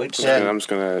for Android. So Yeah. I'm just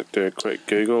going to do a quick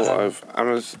Google of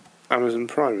Amazon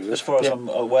Prime, is it? as far as I'm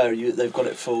aware, they've got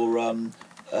it for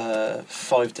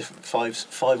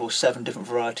 5 or 7 different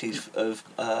varieties of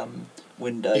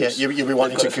Windows. Yeah, you'll be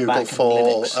wanting to They've Google got it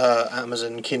for Linux.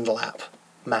 Amazon Kindle app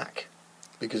Mac,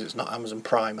 because it's not Amazon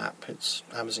Prime app, it's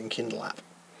Amazon Kindle app.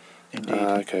 Indeed.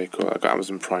 Okay, cool. I've got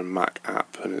Amazon Prime Mac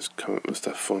app, and it's come up with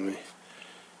stuff for me.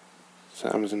 So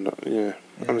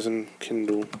Amazon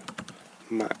Kindle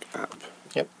Mac app.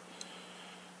 Yep.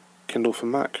 Kindle for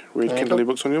Mac. Read There you Kindle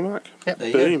go. ebooks on your Mac. Yep. There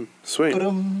you Boom. Sweet.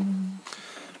 Ba-dum.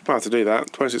 Might have to do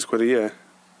that. 26 quid a year.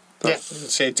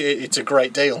 It's a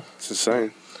great deal. It's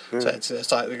insane. Yeah. So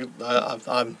it's like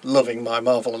I'm loving my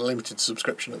Marvel Unlimited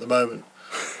subscription at the moment.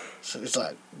 So it's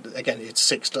like, again, it's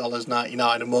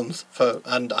 $6.99 a month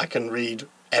and I can read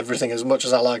everything as much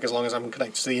as I like, as long as I'm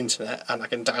connected to the internet, and I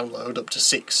can download up to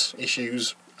 6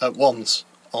 issues at once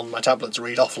on my tablet to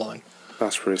read offline.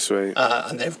 That's pretty sweet.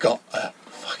 And they've got a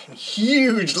fucking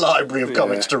huge library of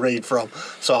comics to read from.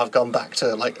 So I've gone back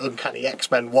to like Uncanny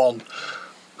X-Men 1,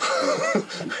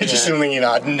 which is something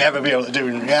I'd never be able to do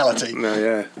in reality. No,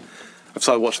 yeah. I've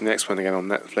started watching the X-Men again on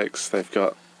Netflix. They've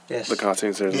got the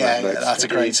cartoon series on Netflix. Yeah, that's a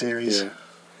great series. Yeah.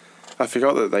 I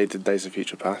forgot that they did Days of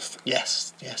Future Past.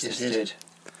 Yes, they did.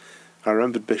 I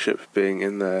remembered Bishop being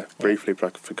in there briefly,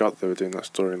 but I forgot they were doing that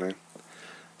storyline.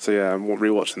 So yeah, I'm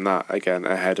rewatching that again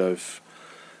ahead of...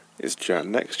 It's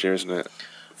next year, isn't it?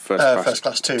 First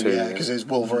Class 2, yeah, because his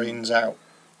Wolverine's out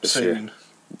soon. Year.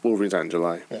 Wolverine's out in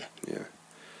July. Yeah.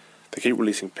 They keep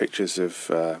releasing pictures of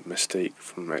Mystique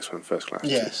from X-Men First Class.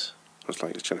 Yes. It's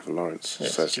like it's Jennifer Lawrence.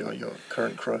 Yes, so it's your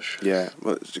current crush. Yeah,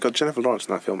 well, it's got Jennifer Lawrence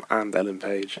in that film and Ellen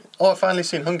Page. Oh, I've finally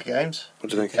seen Hunger Games. What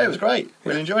do you think? Yeah, it was great.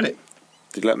 Really enjoyed it.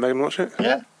 Did you let Megan watch it?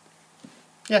 Yeah.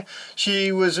 Yeah,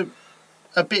 she was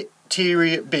a bit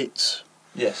teary at bits.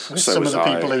 Yes. With So some of was the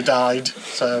people I. who died.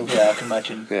 So Yeah, I can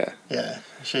imagine. Yeah. yeah,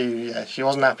 she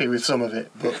wasn't happy with some of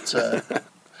it, but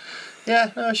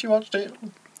she watched it.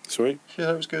 Sweet. She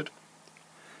thought it was good.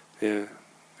 Yeah.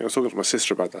 I was talking to my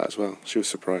sister about that as well. She was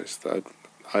surprised that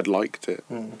I'd liked it.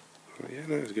 Mm. Yeah,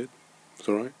 no, it was good. It was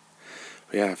alright.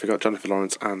 But yeah, I forgot Jennifer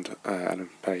Lawrence and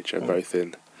Ellen Page are both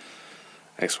in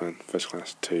X-Men First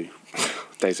Class 2,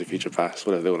 Days of Future Past,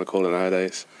 whatever they want to call it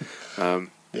nowadays. The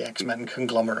X-Men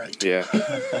conglomerate. Yeah.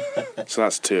 So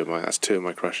that's two of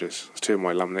my crushes. That's 2 of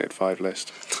my laminated 5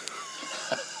 list.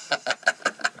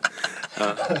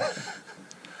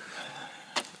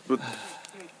 But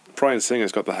Bryan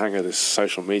Singer's got the hang of this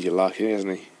social media larking,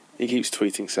 hasn't he? He keeps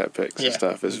tweeting set pics and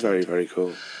stuff. It's very, very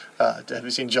cool. Have you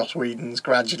seen Joss Whedon's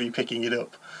gradually picking it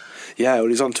up? Yeah, well,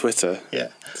 he's on Twitter. Yeah,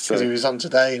 because So- he was on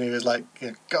today and he was like,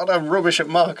 God, I'm rubbish at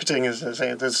marketing. As I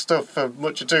say, there's stuff for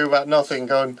much ado about nothing.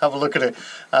 Go and have a look at it.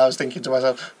 I was thinking to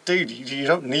myself, dude, you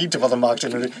don't need to bother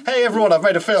marketing. Hey, everyone, I've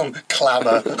made a film.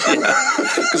 Clamour.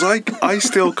 Because I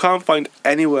still can't find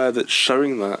anywhere that's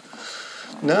showing that.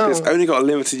 No. It's only got a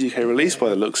limited UK release by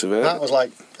the looks of it. That was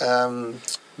like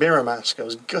Mirror Mask. I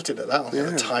was gutted at that one.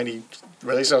 Yeah. A tiny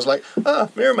release. I was like,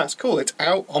 Mirror Mask, cool. It's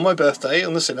out on my birthday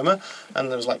on the cinema. And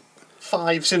there was like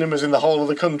 5 cinemas in the whole of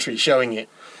the country showing it.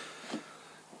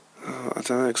 I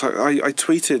don't know, cause I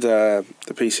tweeted the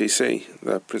PCC,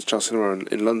 the Prince Charles Cinema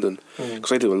in London, because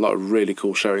they do a lot of really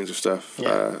cool showings of stuff.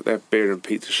 Yeah. They have beer and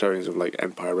pizza showings of like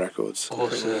Empire Records.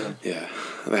 Awesome. Yeah,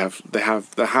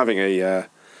 they're having a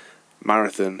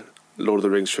marathon Lord of the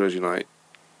Rings trilogy night,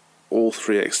 all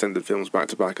 3 extended films back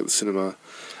to back at the cinema.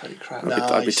 Holy crap!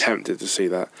 I'd be tempted to see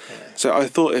that. Yeah. So I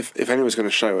thought if anyone's going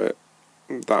to show it,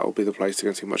 that will be the place to go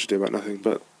and see Much Ado About Nothing.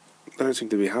 But they don't seem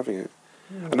to be having it.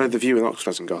 I know the View in Oxford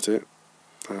hasn't got it.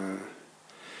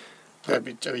 Have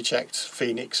you checked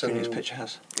Phoenix and Phoenix Picture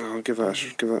House? I'll give that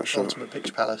a shot. Ultimate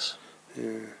Picture Palace?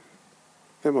 Yeah,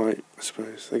 they might. I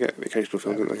suppose they get the occasional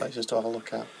film, don't they? Places to have a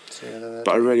look at. But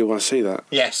I really want to see that.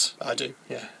 Yes, I do.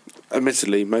 Yeah.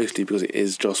 Admittedly, mostly because it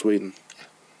is Joss Whedon,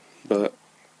 but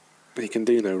he can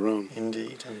do no wrong.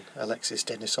 Indeed, and Alexis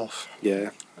Denisov.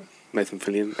 Yeah, Nathan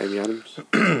Fillion, Amy Adams.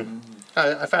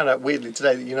 I found out weirdly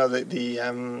today that the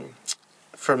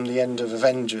from the end of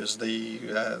Avengers, the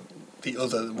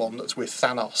other one that's with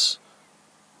Thanos.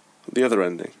 The other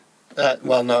ending.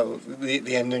 Well, no,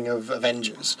 the ending of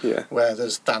Avengers, Yeah. where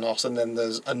there's Thanos and then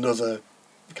there's another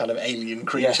kind of alien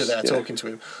creature there talking to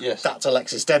him. Yes. That's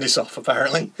Alexis Denisov,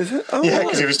 apparently. Is it? Oh, Yeah,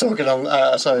 because he was talking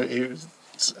on. So he was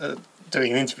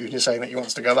doing an interview and he's saying that he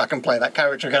wants to go back and play that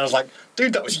character again. I was like,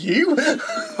 dude, that was you.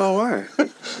 Oh wow!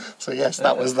 So yes,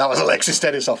 that was Alexis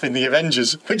Denisov in the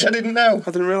Avengers, which I didn't know.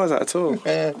 I didn't realise that at all.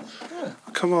 Yeah.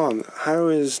 Come on, how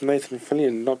is Nathan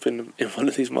Fillion not been in one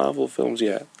of these Marvel films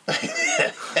yet?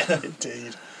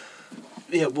 Indeed.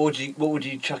 Yeah, what would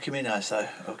you chuck him in as though?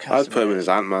 Or cast I'd put him in as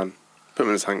Ant-Man. Put him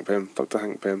in as Hank Pym, Dr.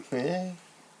 Hank Pym, Yeah.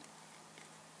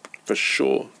 for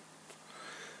sure.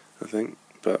 I think,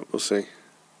 but we'll see.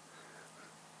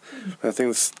 I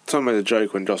think someone made a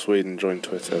joke when Joss Whedon joined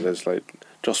Twitter. There's like,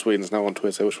 Joss Whedon's now on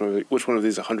Twitter. Which one of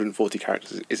these 140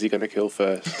 characters is he going to kill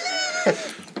first?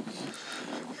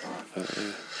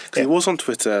 He was on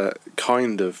Twitter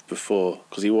kind of before,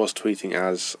 because he was tweeting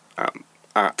as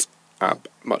at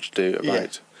Much Ado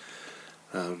About.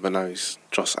 But now he's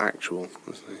Joss Actual,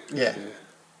 isn't he? Yeah.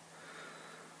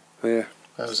 Yeah.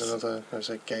 There was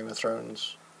a Game of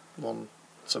Thrones one.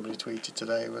 Somebody tweeted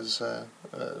today was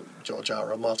George R.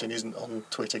 R. Martin isn't on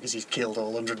Twitter because he's killed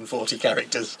all 140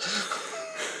 characters.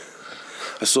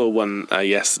 I saw one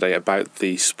yesterday about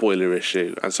the spoiler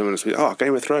issue, and someone was like,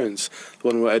 Game of Thrones, the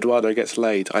one where Eduardo gets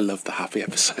laid. I love the happy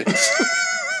episodes.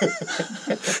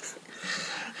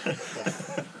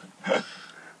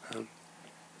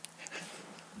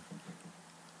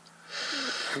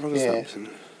 How long has that been?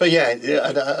 But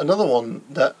another one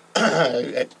that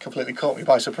it completely caught me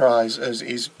by surprise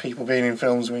is people being in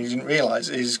films when you didn't realise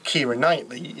is Keira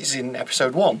Knightley is in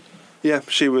episode 1. Yeah,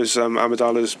 she was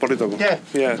Amidala's body double.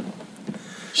 Yeah.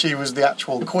 She was the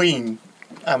actual Queen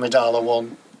Amidala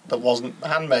one that wasn't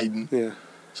Handmaiden. Yeah.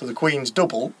 So the Queen's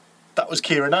double, that was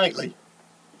Keira Knightley.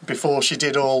 Before she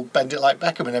did all Bend It Like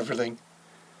Beckham and everything.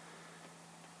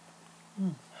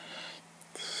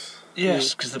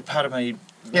 Yes, because the Padme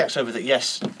looks over that.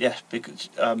 Yes, because.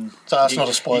 So that's not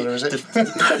a spoiler, is it?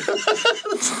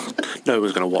 No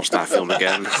one's going to watch that film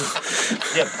again.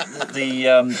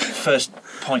 The first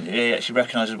point he actually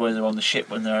recognises when they're on the ship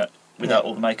when they're without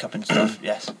all the makeup and stuff.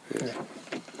 Yes. Yeah.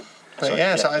 But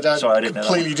I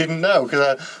completely didn't know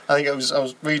because I think I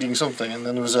was reading something and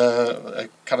then there was a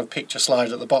kind of picture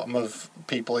slide at the bottom of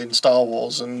people in Star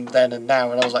Wars and then and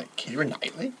now, and I was like, Keira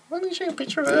Knightley? What did you show a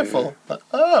picture of her for? Like,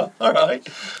 oh, all right.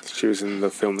 She was in the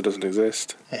film that doesn't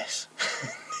exist. Yes,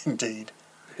 indeed.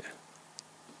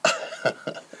 Yeah.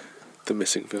 The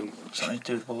missing film. Something to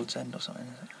do with World's End or something,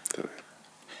 is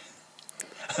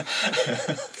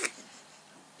it?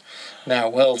 Now,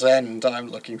 World's End, I'm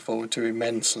looking forward to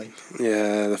immensely.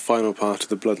 Yeah, the final part of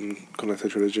the Blood and Connector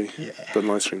trilogy. Yeah. Blood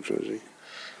and Ice Cream trilogy.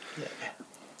 Yeah.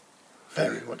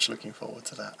 Very much looking forward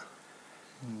to that.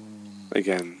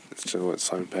 Again, it's still what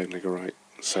Simon Pegg and right.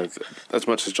 So, as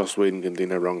much as Joss Whedon can do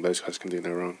no wrong, those guys can do no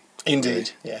wrong.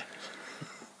 Indeed, yeah.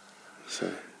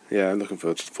 So, yeah, I'm looking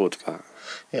forward to that.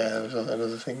 Yeah, there was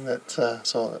another thing that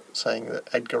saw saying that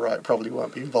Edgar Wright probably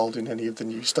won't be involved in any of the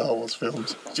new Star Wars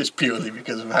films, just purely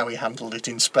because of how he handled it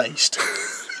in Spaced.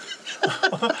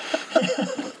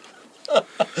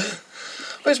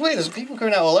 But it's weird, there's people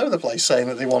going out all over the place saying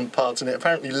that they want parts in it.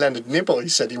 Apparently Leonard Nimoy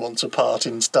said he wants a part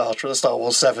in Star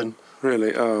Wars 7.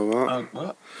 Really? Oh, what?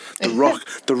 What?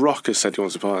 The Rock has said he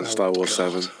wants a part in Star Wars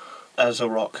 7. As a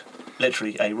rock.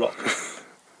 Literally a rock.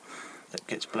 That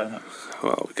gets blown up.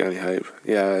 Well, we can only hope.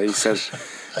 Yeah, he said...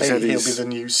 He'll be the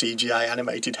new CGI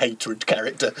animated hatred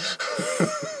character.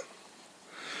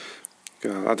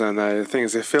 God, I don't know. The thing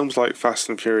is, if films like Fast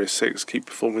and Furious 6 keep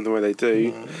performing the way they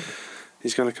do,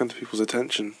 he's going to come to people's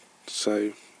attention.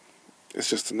 So, it's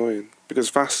just annoying. Because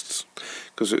Fast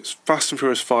and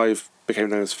Furious 5 became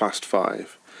known as Fast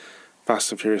 5.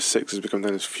 Fast and Furious 6 has become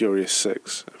known as Furious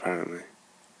 6, apparently.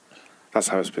 That's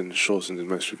how it's been shortened in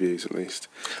most reviews, at least.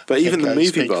 But even the I movie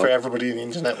speak Bob. for everybody in the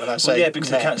internet when I say. Well, yeah, because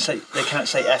they can't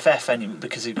say FF anymore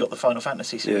because they've got the Final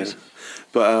Fantasy series. Yeah.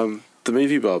 But the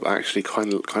movie Bob actually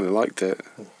kind of liked it,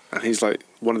 and he's like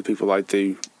one of the people I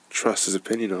do trust his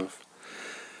opinion of.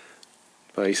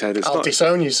 But he said I'll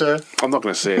disown you, sir. I'm not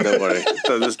going to see it. Don't worry.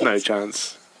 There's no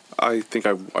chance. I think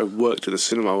I worked at the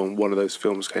cinema when one of those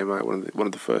films came out, one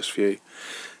of the first few,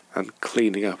 and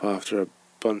cleaning up after a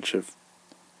bunch of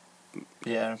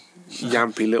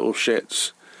yampy little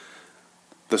shits.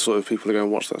 The sort of people who go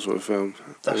and watch that sort of film.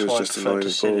 That's it was why just I prefer annoying to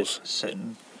as balls. sit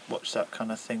and watch that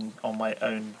kind of thing on my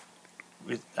own,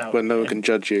 without When no one can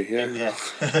judge you. Yeah. Yeah.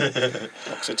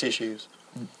 Box of tissues.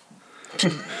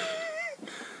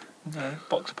 No,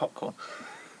 box of popcorn.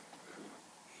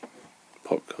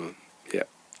 Popcorn. Yeah.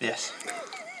 Yes.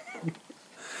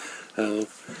 But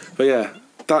yeah,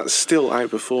 that's still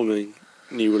outperforming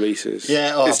new releases.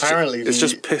 Yeah, apparently it's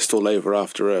just pissed all over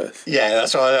After Earth. Yeah,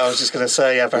 that's what I was just going to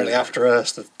say. Apparently, After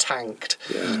Earth have tanked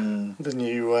the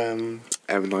new M.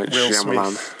 Night Will Shyamalan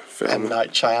Smith, film. M.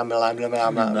 Night Shyamalan.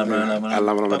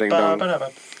 Ding Dong.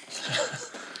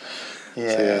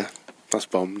 Yeah. So yeah, that's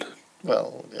bombed.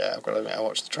 Well, yeah, I've got to admit, I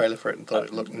watched the trailer for it and thought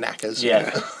it looked knackers.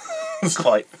 Yeah.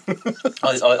 Quite.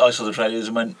 I saw the trailers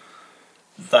and went,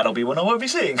 that'll be one I won't be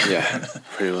seeing. Yeah,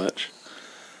 pretty much.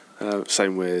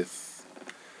 Same with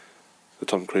the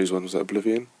Tom Cruise one. Was that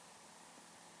Oblivion?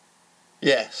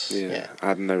 Yes. Yeah. I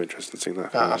had no interest in seeing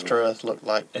that. That After Earth looked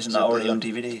like. Isn't that already on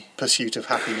DVD? Pursuit of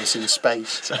Happiness in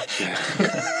Space.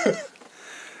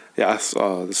 Yeah,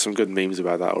 there's some good memes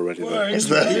about that already. Is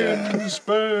there? Yeah.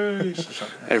 Space.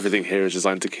 Everything here is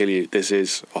designed to kill you. This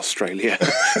is Australia.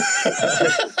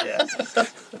 Yeah.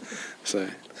 So,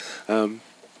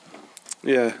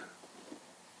 yeah.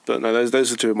 But no,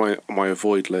 those are two of my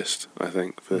avoid list, I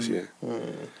think, for this year.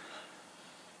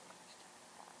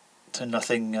 So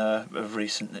nothing of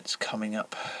recent that's coming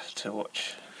up to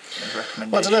watch.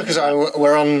 Well, I don't know, because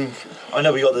we're on. I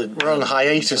know we're on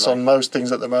hiatus on most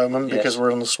things at the moment because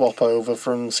we're on the swap over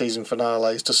from season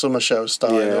finales to summer shows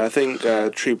starting. Yeah, I think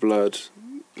True Blood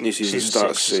new season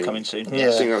starts soon. Is coming soon. Yeah.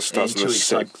 I think that starts on the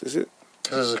 6th. Is it?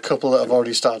 There's a couple that have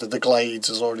already started. The Glades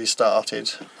has already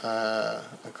started. A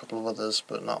couple of others,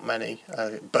 but not many.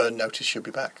 Burn Notice should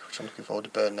be back, which I'm looking forward to.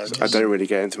 Burn Notice. I don't really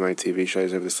get into many TV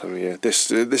shows over this time of year.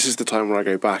 This is the time where I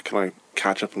go back and I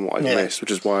catch up on what I've missed,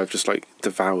 which is why I've just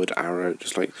devoured Arrow,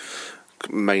 just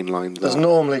mainlined that. There's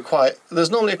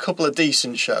normally a couple of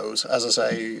decent shows, as I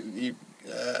say.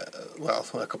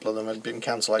 A couple of them had been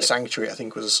cancelled. Like Sanctuary, I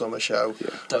think, was a summer show,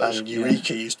 and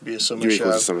Eureka used to be a summer show. Eureka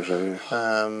was a summer show,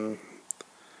 yeah.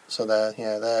 So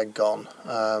they're gone.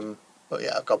 But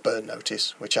yeah, I've got Burn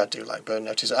Notice, which I do like Burn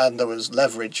Notice, and there was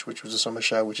Leverage, which was a summer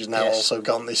show, which is now also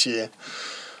gone this year.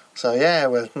 So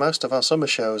yeah, most of our summer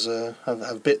shows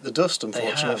have bit the dust,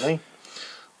 unfortunately.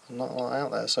 Not a lot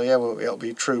out there. So yeah, it'll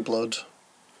be True Blood,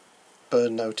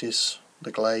 Burn Notice,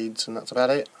 The Glades, and that's about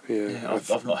it. Yeah,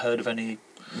 I've not heard of any.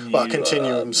 Well,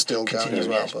 Continuum's still going as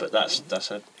well, but that's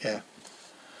it. Yeah.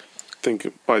 I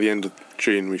think by the end of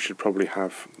June we should probably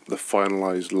have the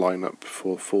finalised lineup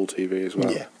for full TV as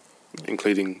well. Yeah.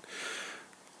 Including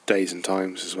days and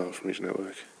times as well from each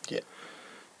network. Yeah.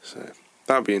 So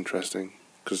that'd be interesting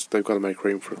because they've got to make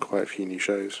room for quite a few new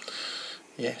shows.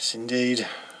 Yes, indeed.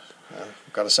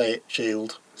 I've got to say it,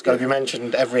 S.H.I.E.L.D. It's got to be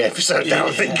mentioned every episode now,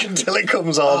 I think, until it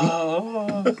comes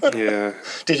on. Yeah.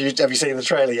 Have you seen the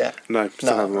trailer yet? No,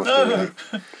 still haven't watched it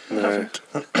yet.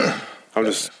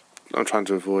 No. I'm trying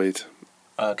to avoid.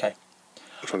 Okay.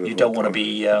 You don't want to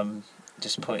be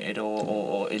disappointed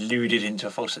or eluded into a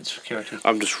false sense of security.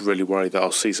 I'm just really worried that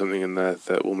I'll see something in there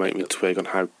that will make me twig on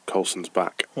how Coulson's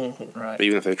back. Right. But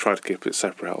even if they try to keep it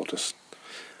separate, I'll just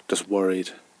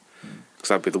worried. Because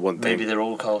that'd be the one thing. Maybe they're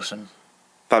all Coulson.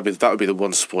 That would be the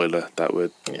one spoiler that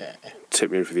would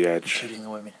tip me over the edge. Including the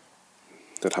women.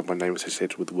 They'd have my name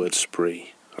associated with the word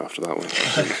spree after that one.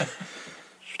 Should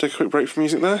we take a quick break from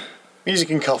music there?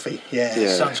 Music and coffee, yeah.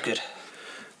 Sounds good.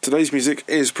 Today's music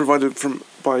is provided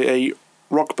by a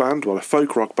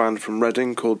folk rock band from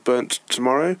Reading called Burnt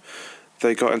Tomorrow.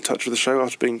 They got in touch with the show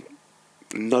after being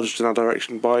nudged in our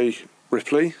direction by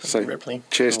Ripley. So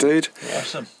cheers, dude. Yeah.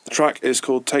 Awesome. The track is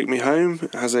called Take Me Home.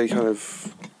 It has a kind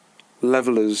of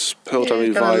Levelers, Pearl Jammy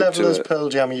vibe to it. Pearl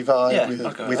Jammy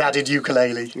vibe with added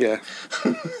ukulele. Yeah.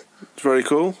 It's very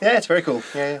cool. Yeah, it's very cool.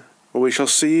 Yeah. Well, we shall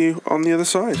see you on the other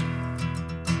side.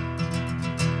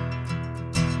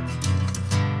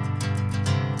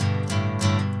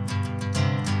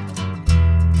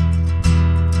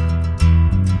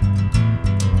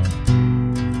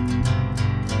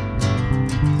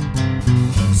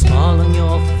 Smile on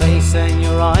your face and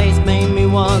your eyes made me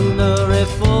wonder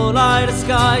no light of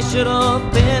sky should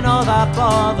have been all that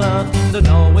bother to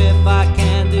know if I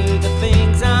can do the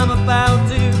things I'm about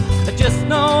to. I just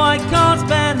know I can't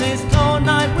spend this cold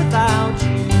night without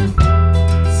you.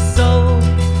 So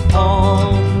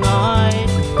all night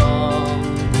long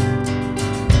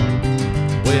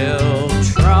we'll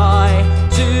try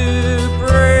to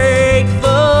break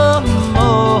the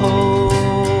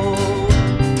mold.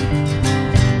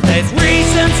 There's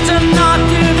reasons to not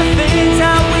do the things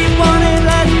that we wanted.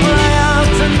 Let's play out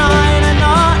tonight and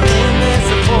not in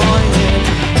disappointment.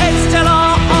 It's still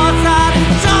our hearts out and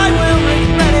time will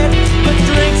regret it. Put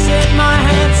drinks in my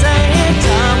hand saying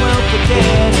time will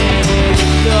forget it.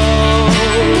 Go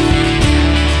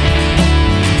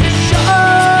to show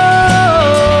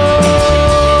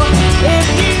if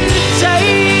you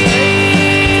take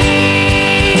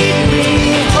me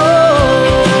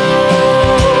home.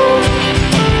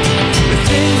 The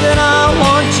things that I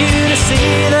want you to see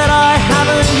that I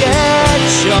haven't yet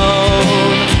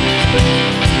shown.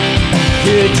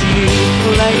 Could you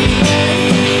play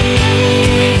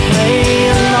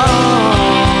along?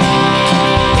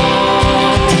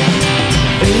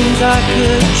 Things I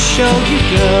could show you,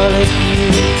 girl, if you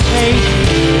take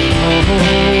me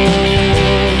home.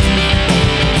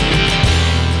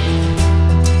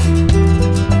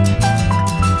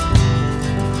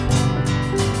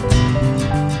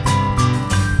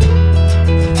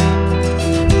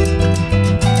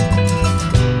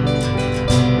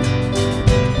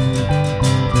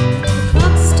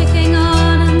 Clock's ticking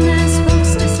on and there's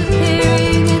folks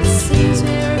disappearing. It seems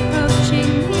we're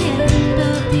approaching the end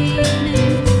of the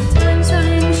evening. Time's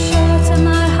running short and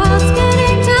my heart's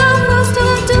getting down fast. I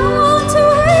don't want to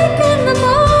wake in the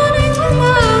morning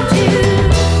without you.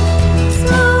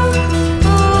 So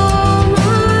all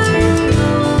night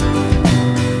long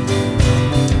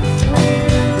we'll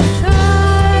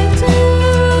try to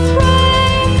break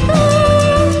the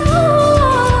mold.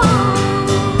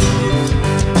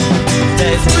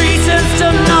 There's reasons to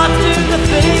not do the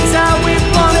things that we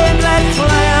wanted. Let's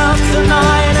play out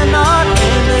tonight and not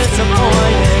in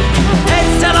disappointment.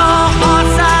 It's still our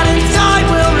hearts out and time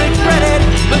will regret it.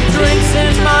 But drinks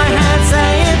in my hand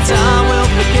saying time will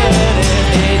forget it.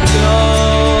 It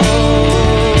goes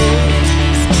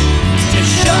to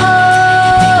show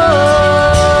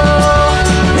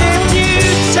if you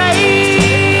take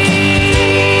me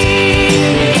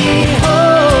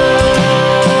home.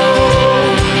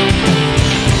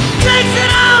 Things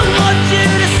that I want you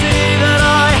to see that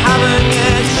I haven't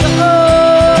yet shown.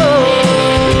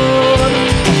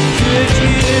 Could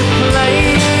you play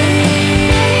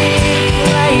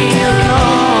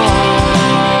along?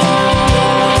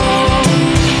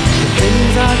 The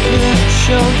things I could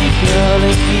show you, girl,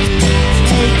 if you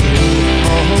take me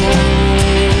home.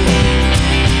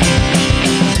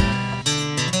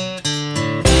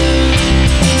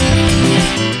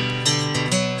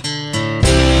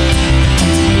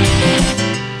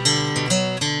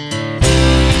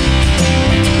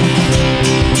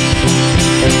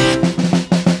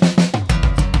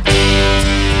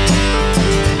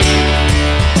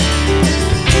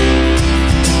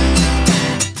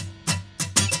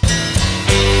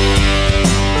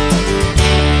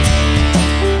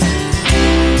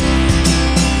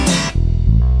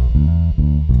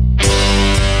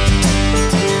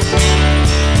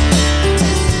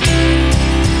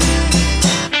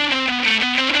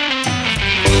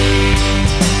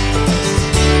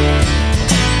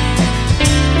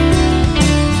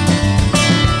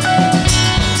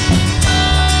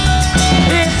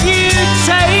 If you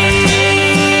take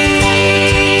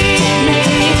me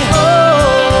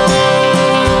home,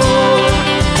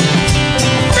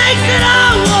 things that I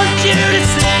want you to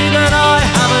see that I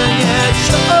haven't yet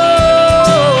shown.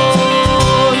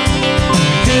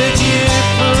 Could you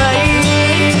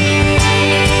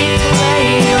play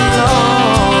along?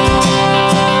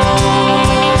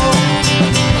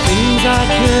 Things I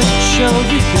could show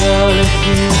you, girl, if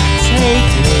you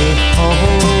take me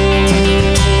home.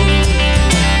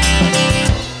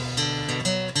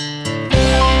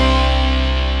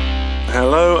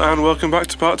 Hello and welcome back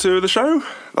to part 2 of the show.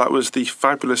 That was the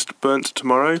fabulous Burnt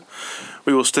Tomorrow.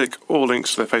 We will stick all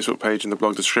links to their Facebook page in the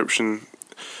blog description.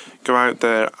 Go out,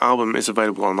 their album is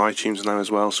available on iTunes now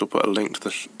as well, so we'll put a link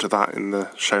to that in the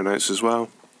show notes as well.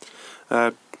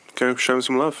 Go show them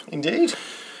some love. Indeed.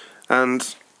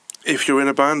 And if you're in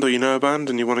a band or you know a band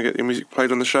and you want to get your music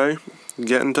played on the show,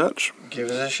 get in touch. Give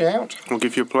us a shout. We'll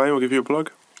give you a play, we'll give you a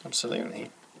plug. Absolutely.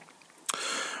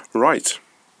 Right.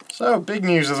 So, big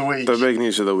news of the week. The big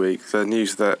news of the week. The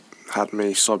news that had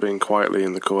me sobbing quietly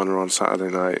in the corner on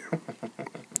Saturday night.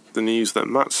 The news that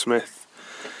Matt Smith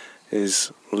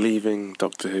is leaving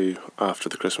Doctor Who after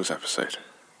the Christmas episode.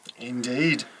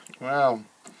 Indeed. Wow.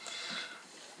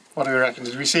 What do we reckon?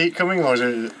 Did we see it coming, or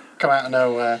did it come out of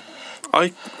nowhere?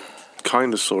 I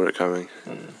kind of saw it coming.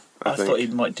 I think. thought he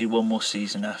might do one more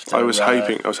season after. I was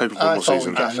hoping for one I more thought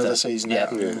season. we'd get after. another season.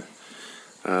 Yeah. Yeah.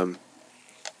 I'm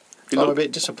I'm a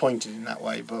bit disappointed in that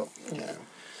way, but yeah.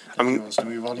 If he wants to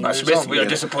move on, he Matt moves Smith, on. we are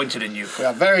disappointed in you. We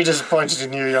are very disappointed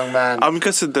in you, young man.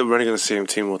 gutted that we're only going to see him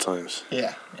 2 more times.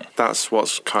 Yeah. That's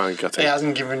what's kind of gutting. He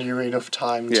hasn't given you enough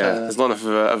time Yeah, to... there's not enough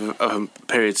of a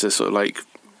period to sort of like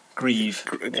Grieve.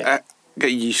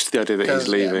 get used to the idea that he's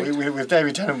leaving. With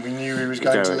David Tennant, we knew he was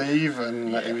going to Going. leave,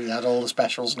 and he had all the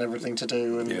specials and everything to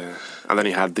do. And And then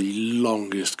he had the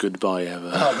longest goodbye ever.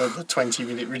 the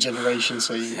 20-minute regeneration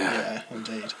scene. Yeah,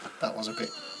 indeed. That was a bit...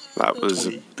 That was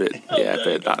a bit,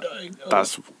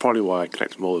 that's probably why I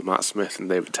connected more with Matt Smith and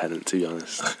David Tennant, to be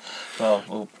honest. Well,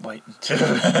 we'll wait until...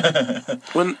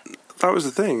 When that was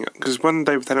the thing, because when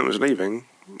David Tennant was leaving,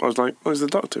 I was like, "Oh, he's the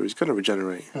Doctor. He's going to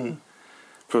regenerate."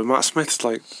 But Matt Smith's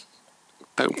like,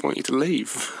 "Don't want you to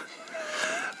leave."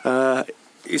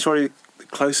 He's probably the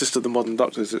closest to the modern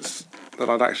Doctors that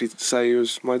I'd actually say he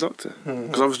was my Doctor,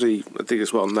 because obviously I think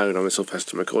it's well known I'm a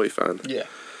Sylvester McCoy fan. Yeah.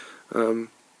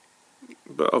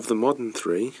 But of the modern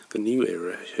 3, the new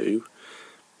era Who,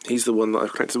 he's the one that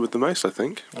I've connected with the most, I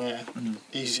think. Yeah.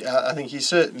 I think he's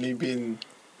certainly been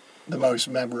the most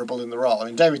memorable in the role. I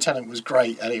mean, David Tennant was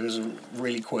great, and he was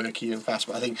really quirky and fast,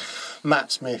 but I think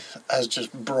Matt Smith has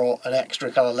just brought an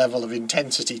extra kind of level of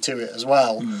intensity to it as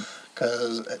well,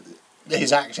 because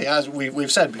his acting, as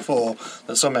we've said before,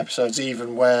 that some episodes,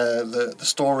 even where the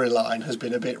storyline has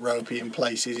been a bit ropey in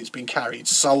places, it's been carried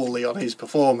solely on his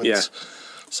performance. Yeah.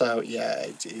 So, yeah,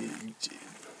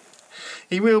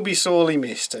 he will be sorely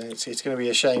missed, and it's going to be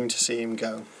a shame to see him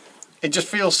go. It just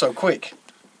feels so quick.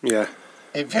 Yeah.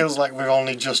 It feels like we've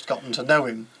only just gotten to know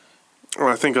him. Well,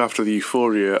 I think after the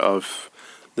euphoria of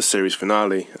the series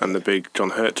finale and the big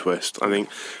John Hurt twist, I think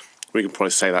we can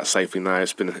probably say that safely now.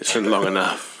 It's been long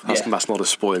enough. That's not a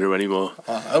spoiler anymore.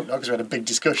 Well, I hope not, because we had a big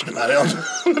discussion about it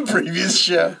on the previous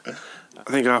show. I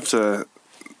think after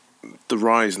the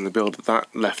rise and the build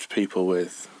that left people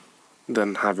with,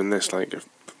 then having this like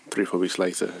 3 or 4 weeks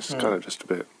later, it's kind of just a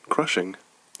bit crushing,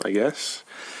 I guess.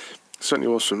 Certainly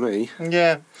was for me.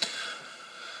 Yeah,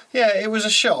 it was a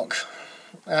shock,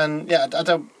 and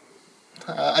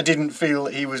I didn't feel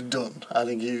that he was done. I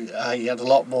think he had a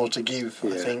lot more to give.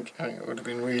 I think it would have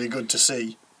been really good to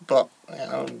see. But as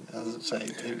I say,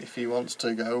 if he wants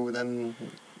to go, then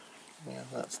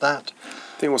that's that.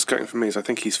 I think what's going for me is I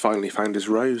think he's finally found his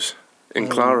Rose in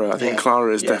Clara. I think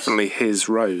Clara is definitely his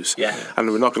Rose. Yeah.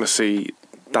 And we're not going to see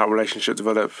that relationship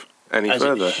develop any As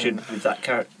further. it should with that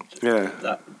character. Yeah.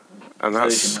 That And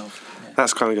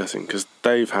that's kind of gutting, because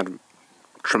they've had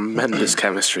tremendous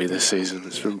chemistry this season.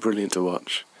 It's been brilliant to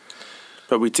watch.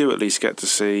 But we do at least get to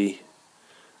see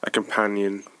a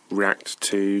companion react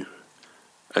to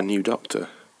a new Doctor,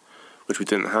 which we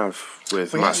didn't have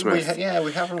with Matt Smith.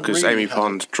 We haven't. Because really Amy had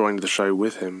Pond joined the show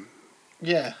with him.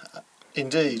 Yeah,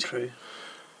 indeed. True.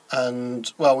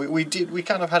 And we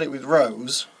kind of had it with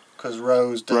Rose, because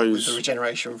Rose dealt with the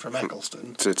regeneration from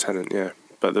Eccleston to Tennant, yeah.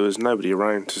 But there was nobody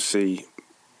around to see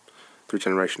the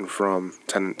regeneration from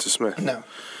Tennant to Smith. No.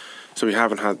 So we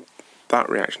haven't had that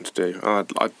reaction to do.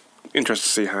 I'm interested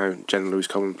to see how Jen Louise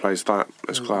Coleman plays that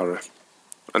as Clara.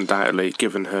 Undoubtedly,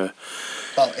 given her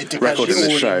it depends. record in She this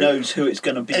already show. knows who it's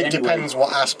going to be It anyway. depends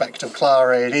what aspect of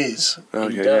Clara it is.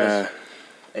 Okay, does. yeah.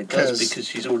 It does, 'Cause because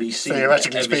she's already seen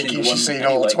Theoretically every speaking, single she's one seen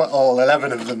anyway. all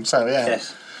 11 of them. So yeah.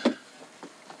 Yes,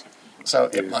 So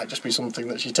it might just be something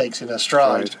that she takes in her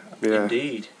stride. Yeah.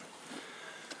 indeed.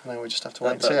 And then we just have to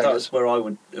wait and That, see. I that guess. was where I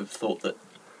would have thought that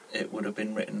it would have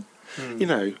been written. You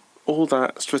know, all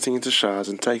that splitting into shards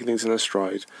and taking things in her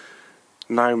stride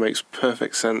now makes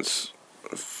perfect sense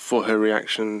for her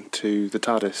reaction to the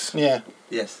TARDIS, Yeah,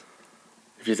 Yes,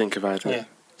 if you think about it. yeah.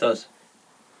 it does.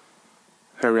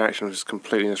 Her reaction was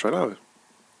completely in her stride. Oh,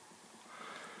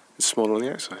 it's smaller on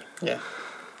the outside Yeah.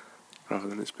 rather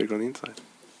than it's bigger on the inside.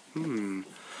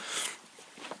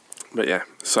 But yeah,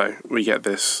 so we get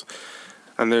this,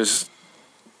 and there's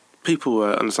people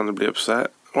were understandably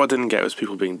upset. What I didn't get was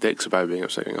people being dicks about being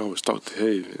upset, going, "Oh, it's Doctor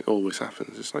Who. It always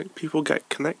happens." It's like people get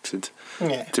connected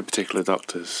Yeah. to particular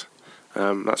doctors.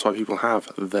 That's why people have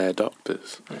their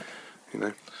doctors. You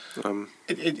know,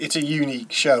 It's a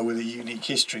unique show with a unique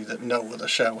history that no other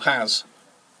show has.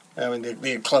 I mean,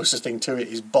 the closest thing to it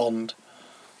is Bond.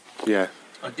 yeah.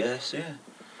 I guess, yeah.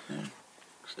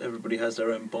 everybody has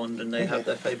their own Bond and they have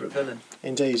their favourite villain.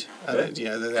 Indeed. They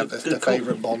have their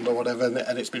favourite Bond or whatever,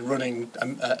 and it's been running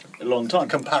a long time. a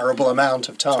comparable amount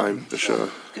of time. For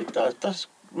sure. Good, that's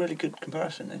really good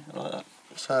comparison there. I like that.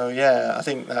 So, yeah, I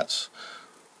think that's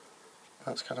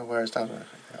kind of where it's down.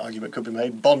 The argument could be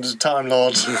made. Bond is a Time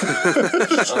Lord.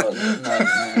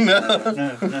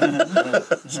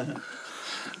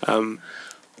 No.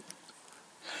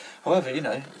 However,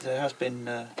 there has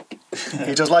been...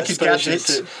 he does like his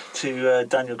gadgets. To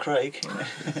Daniel Craig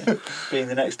being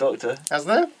the next Doctor. Has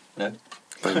there? No.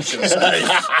 I was going to say.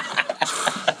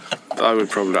 I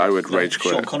would rage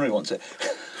quit. Sean Connery wants it.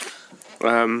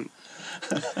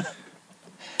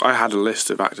 I had a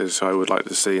list of actors who I would like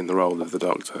to see in the role of the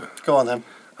Doctor. Go on then.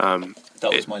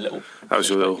 That was my little... That was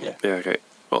your little... Yeah, okay.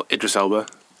 Well, Idris Elba.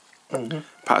 Mm-hmm.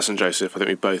 Patterson Joseph, I think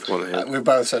we both want him. We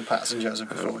both said Patterson Joseph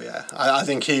before, yeah. I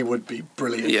think he would be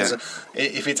brilliant. Yeah.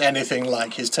 If it's anything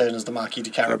like his turn as the Marquis de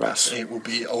Carabas, it would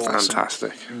be awesome.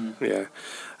 Fantastic. Yeah.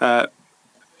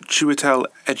 Chiwetel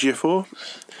Ejiofor,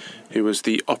 who was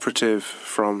the operative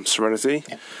from Serenity.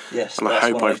 Yeah. Yes, and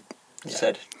I hope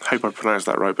I pronounced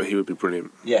that right, but he would be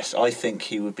brilliant. Yes, I think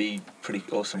he would be pretty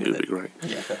awesome. He would be great.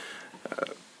 Yeah.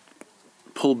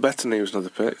 Paul Bettany was another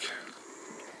pick.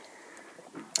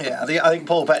 Yeah, I think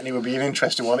Paul Bettany would be an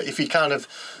interesting one if he kind of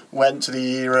went to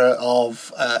the era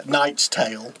of Knight's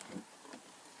Tale.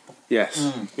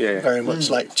 Yes. Yeah. Very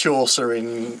much like Chaucer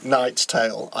in Knight's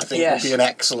Tale. I think would be an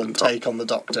excellent take on the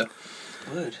Doctor.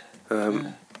 Would.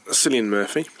 Cillian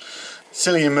Murphy.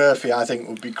 Cillian Murphy, I think,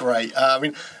 would be great. I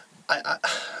mean,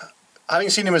 having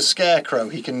seen him as Scarecrow,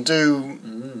 he can do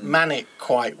Manic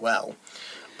quite well.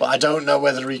 But I don't know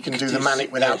whether he can do the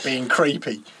Manic without being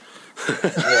creepy.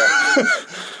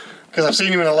 Because I've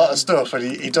seen him in a lot of stuff, and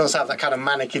he does have that kind of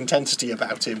manic intensity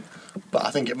about him. But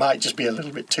I think it might just be a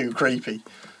little bit too creepy.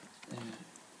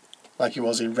 Like he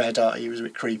was in Red Eye, he was a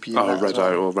bit creepy. Red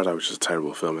Eye. Well, Red Eye was just a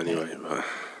terrible film anyway.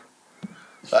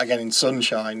 But again, in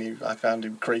Sunshine, I found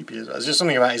him creepy as well. There's just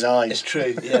something about his eyes. It's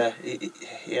true, yeah.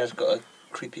 He has got a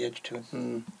creepy edge to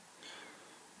him.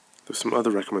 There's some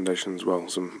other recommendations as well,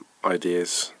 some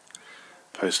ideas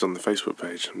posted on the Facebook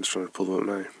page. I'm just trying to pull them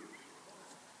up now.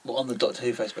 What, on the Doctor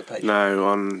Who Facebook page? No,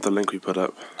 on the link we put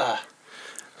up. Ah.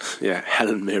 Yeah,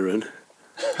 Helen Mirren.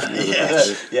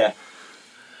 Yes. Yeah.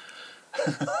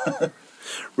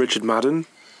 Richard Madden.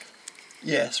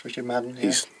 Yes, Richard Madden. Yeah.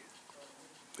 He's,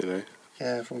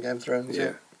 Yeah, from Game of Thrones.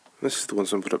 Yeah. This is the one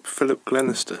someone put up. Philip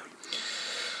Glenister.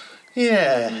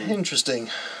 Yeah, interesting.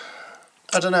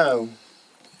 I don't know.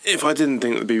 If I didn't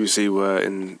think the BBC were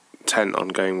intent on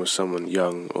going with someone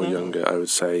young or younger, I would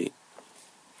say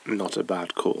not a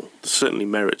bad call. There's certainly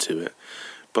merit to it,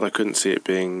 but I couldn't see it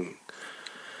being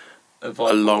a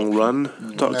long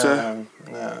run Doctor.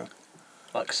 No.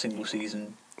 Like single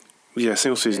season. Yeah,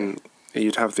 single season. Yeah.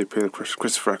 You'd have the appeal of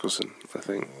Christopher Eccleston, I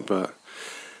think. But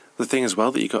the thing as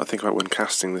well that you've got to think about when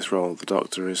casting this role, the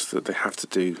Doctor, is that they have to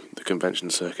do the convention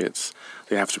circuits.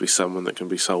 They have to be someone that can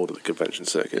be sold at the convention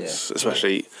circuits,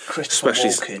 especially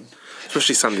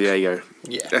San Diego.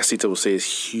 Yeah. SCCC is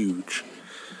huge.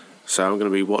 So I'm going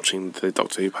to be watching the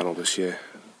Doctor Who panel this year,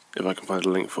 if I can find a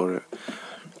link for it,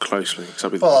 closely.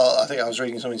 Well, I think I was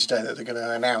reading something today that they're going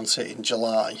to announce it in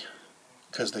July,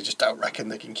 because they just don't reckon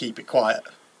they can keep it quiet.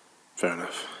 Fair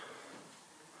enough.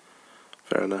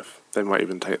 They might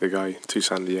even take the guy to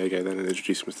San Diego then and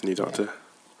introduce him as the new Doctor. Yeah.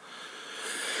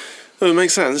 Oh, it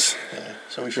makes sense. Yeah,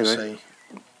 so we shall see.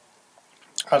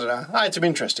 I don't know. I had some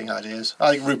interesting ideas.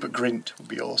 I think Rupert Grint would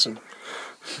be awesome.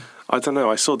 I don't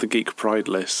know. I saw the Geek Pride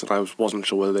list and I wasn't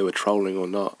sure whether they were trolling or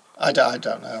not. I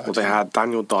don't know. Well, they had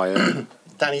Daniel Dyer.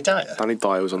 Danny Dyer? Danny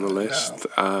Dyer was on the list.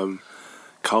 No.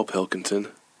 Carl Pilkington.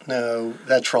 No,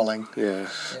 they're trolling. Yeah.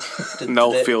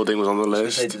 Noel Fielding was on the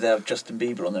list. Did they have Justin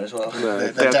Bieber on there as well? No,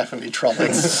 they're definitely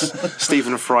trolling.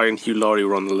 Stephen Fry and Hugh Laurie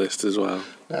were on the list as well.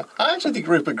 No, I actually think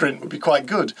Rupert Grint would be quite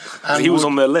good. And he was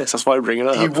on their list, that's why I bring it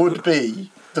up. He would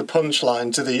be the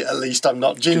punchline to the "at least I'm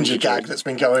not ginger" gag that's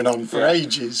been going on for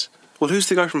ages. Well, who's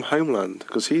the guy from Homeland?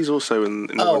 Because he's also in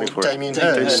the running for Damien it.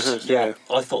 Hirst. Yeah,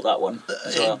 I thought that one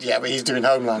as well. Yeah, but he's doing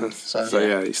Homeland. So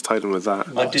yeah, he's tied in with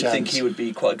that. I did think he would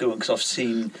be quite good one, because I've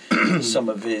seen some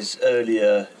of his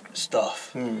earlier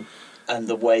stuff and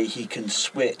the way he can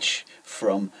switch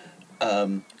from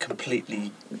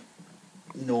completely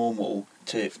normal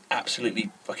to absolutely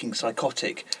fucking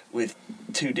psychotic with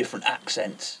two different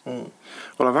accents. Well,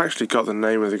 I've actually got the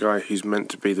name of the guy who's meant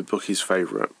to be the bookie's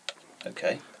favourite.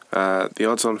 Okay. The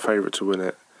odds-on favourite to win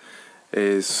it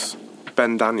is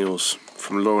Ben Daniels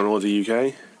from Law and Order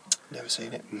UK. Never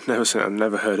seen it. Never seen it. I've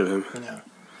never heard of him. No.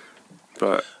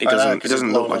 But he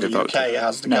doesn't look like a Doctor. UK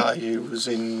has the guy who was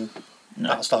in No.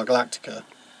 Battlestar Galactica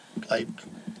played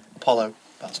Apollo.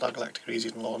 Battlestar Galactica, easy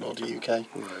than Law and Order UK.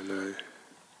 No.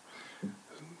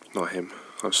 Not him.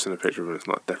 I've seen a picture of him. It's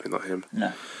definitely not him.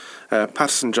 No.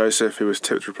 Patterson Joseph, who was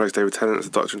tipped to replace David Tennant as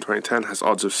the Doctor in 2010, has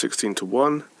odds of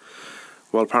 16-1.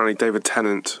 While apparently David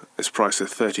Tennant is priced at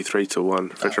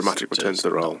 33-1 for a dramatic return to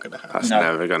the role. That's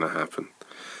never going to happen.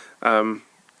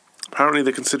 Apparently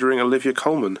they're considering Olivia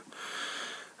Colman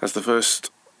as the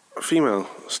first female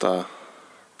star.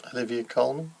 Olivia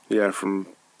Colman? Yeah, from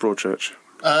Broadchurch.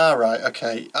 Ah, right,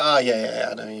 okay. Ah, yeah,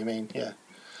 I know what you mean, yeah.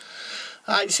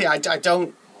 I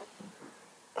don't...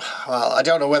 Well, I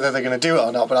don't know whether they're going to do it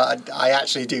or not, but I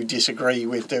actually do disagree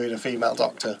with doing a female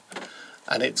Doctor.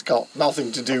 And it's got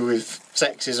nothing to do with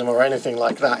sexism or anything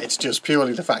like that. It's just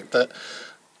purely the fact that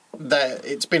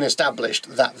it's been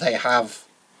established that they have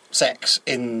sex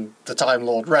in the Time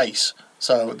Lord race.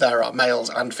 So there are males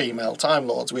and female Time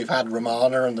Lords. We've had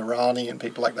Romana and the Rani and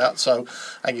people like that. So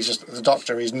I think it's just the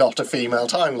Doctor is not a female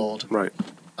Time Lord. Right.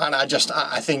 And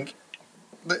I think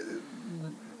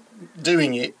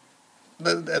doing it,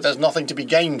 there's nothing to be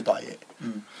gained by it.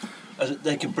 Mm.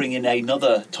 They could bring in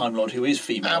another Time Lord who is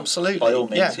female. Absolutely. By all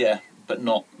means, yeah. But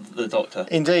not the Doctor.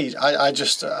 Indeed. I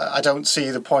don't see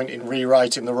the point in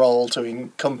rewriting the role to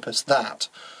encompass that.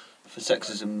 For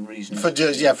sexism reasons. For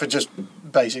just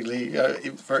basically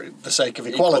for the sake of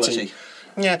equality.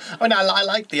 Yeah, I mean, I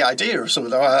like the idea of some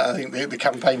of them. I think the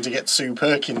campaign to get Sue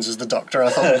Perkins as the Doctor, I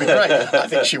thought would be great. I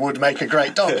think she would make a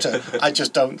great Doctor. I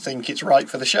just don't think it's right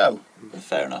for the show.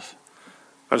 Fair enough.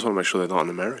 I just want to make sure they're not an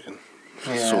American.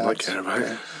 That's all I care about.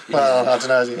 Yeah. Well, I don't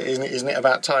know. Isn't it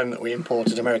about time that we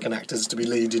imported American actors to be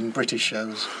leading British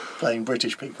shows, playing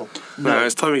British people? No,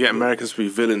 it's time we get Americans to be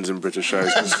villains in British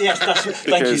shows. Yes,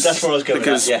 thank you. That's where I was going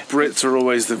because with that. Yeah. Brits are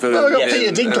always the villains. Oh, we've got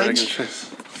Peter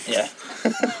Dinklage. Yeah.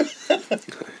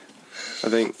 I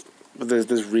think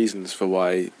there's reasons for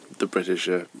why the British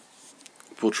are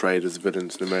portrayed as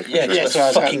villains in American shows. Yeah,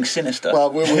 it's fucking sinister.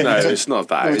 Well, no, it's not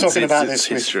that. We were talking about it's this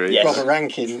history. with Robert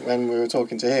Rankin when we were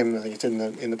talking to him. I think it's in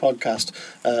the podcast.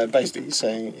 Basically,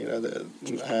 saying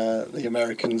the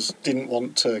Americans didn't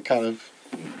want to kind of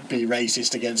be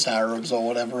racist against Arabs or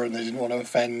whatever, and they didn't want to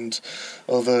offend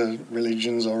other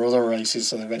religions or other races.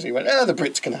 So they basically went, the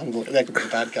Brits can handle it. They can be the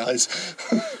bad guys.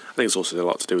 I think it's also a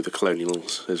lot to do with the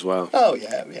colonials as well. Oh,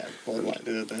 yeah. Well,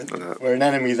 we're an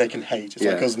enemy they can hate. It's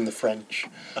like us and the French.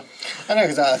 I know,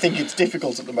 because I think it's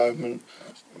difficult at the moment,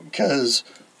 because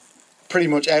pretty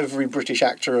much every British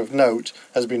actor of note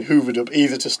has been hoovered up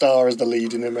either to star as the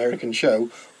lead in an American show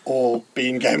or be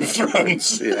in Game of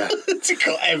Thrones. Yeah. To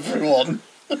cut everyone.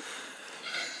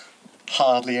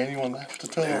 Hardly anyone left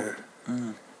at all. Yeah.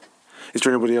 Mm. Is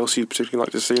there anybody else you'd particularly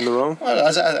like to see in the role?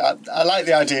 Well, I like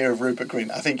the idea of Rupert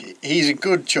Grint. I think he's a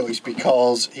good choice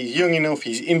because he's young enough,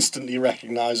 he's instantly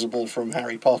recognisable from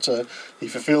Harry Potter, he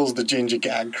fulfills the ginger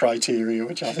gag criteria,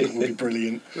 which I think would be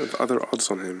brilliant. Are there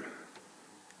odds on him?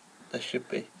 There should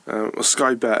be. Well,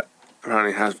 Sky Bet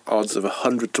apparently has odds of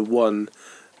 100-1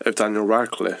 of Daniel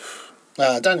Radcliffe.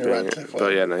 Daniel Radcliffe.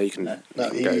 But yeah, no, he can. No,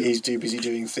 he's too busy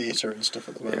doing theatre and stuff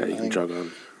at the moment. Yeah, he can jog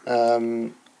on.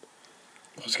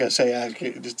 I was going to say,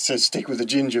 to stick with the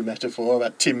ginger metaphor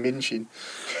about Tim Minchin.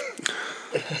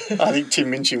 I think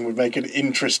Tim Minchin would make an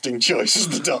interesting choice as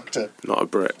the Doctor. Not a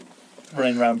Brit.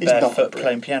 Running around barefoot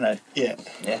playing piano. Yeah.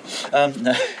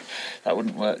 No, that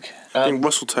wouldn't work. I think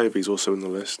Russell Tovey's also in the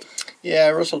list. Yeah,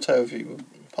 Russell Tovey would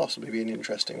possibly be an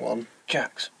interesting one.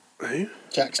 Jax. Who?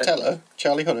 Jax Teller,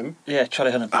 Charlie Hunnam. Yeah,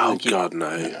 Charlie Hunnam. Oh, God,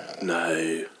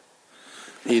 no.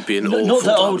 He'd be an awful Not that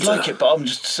Doctor. I would like it, but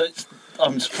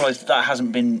I'm surprised that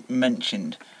hasn't been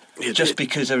mentioned.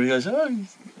 Because everybody goes,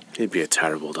 He'd be a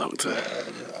terrible Doctor.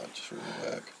 That just wouldn't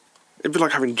work. It'd be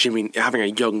like having a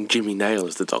young Jimmy Nail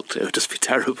as the Doctor. It would just be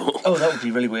terrible. Oh, that would be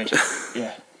really weird.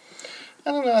 Yeah.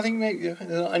 I don't know, I think maybe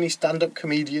there not any stand-up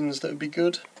comedians that would be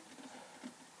good.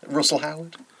 Russell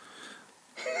Howard.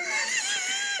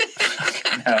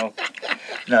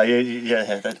 No,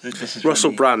 yeah. This is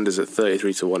Russell really... Brand is at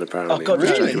 33-1 apparently. Oh God,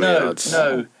 really? No.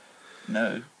 Sorry,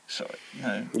 no.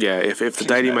 Yeah, if the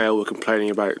Daily Mail were complaining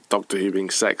about Doctor Who being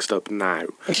sexed up now,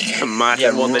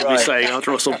 imagine what they'd be saying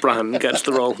after Russell Brand gets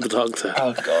the role of the Doctor.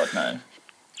 Oh God, no.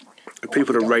 If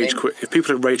people had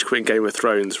rage quit in Game of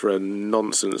Thrones for a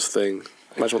nonsense thing,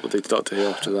 imagine what they do to Doctor Who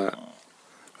after that.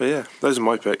 But yeah, those are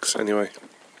my picks anyway.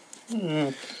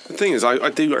 The thing is, I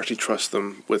do actually trust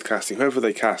them with casting. Whoever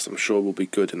they cast, I'm sure will be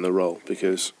good in the role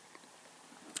because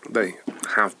they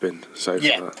have been so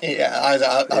far. Yeah,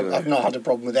 I've not had a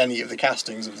problem with any of the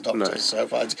castings of the Doctors so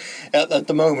far. At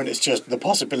the moment, it's just the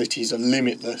possibilities are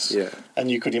limitless. Yeah.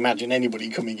 And you could imagine anybody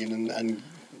coming in and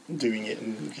doing it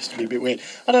and just to be a bit weird.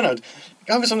 I don't know.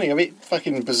 Kind of something a bit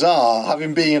fucking bizarre,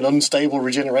 having been an unstable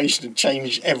regeneration and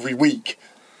change every week.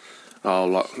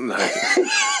 Oh, no. I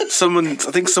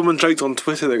think someone joked on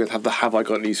Twitter they're going to have the "Have I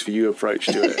got news for you" approach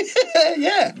to it.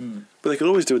 Yeah. But they could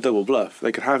always do a double bluff.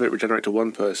 They could have it regenerate to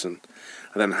one person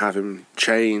and then have him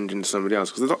change into somebody else,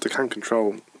 because the Doctor can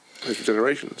control his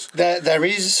regenerations. There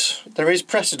is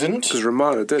precedent. Because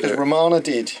Romana did it. Romana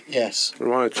did, yes.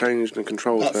 Romana changed and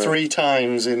controlled her. 3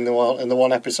 times in the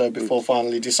one episode before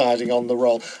finally deciding on the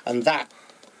role, and that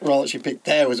role that she picked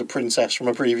there was a princess from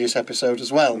a previous episode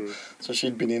as well. So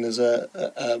she'd been in as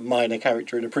a minor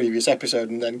character in a previous episode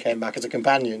and then came back as a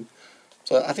companion.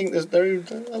 So I think there's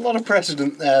a lot of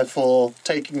precedent there for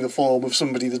taking the form of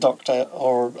somebody the Doctor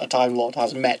or a Time Lord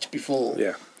has met before.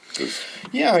 Yeah.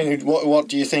 Yeah, I mean, what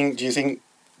do you think? Do you think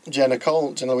Jenna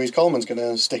Louise Coleman's going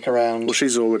to stick around? Well,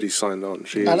 she's already signed on.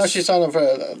 I know she's signed on for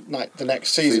the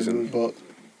next season, but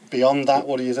beyond that,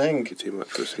 what do you think? Too much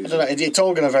for a season. I don't know. It's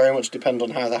all going to very much depend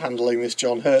on how they're handling this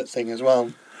John Hurt thing as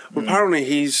well. Well, apparently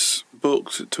he's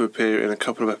booked to appear in a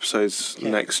couple of episodes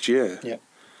next year. Yeah.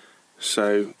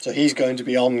 So he's going to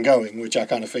be ongoing, which I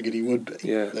kind of figured he would be.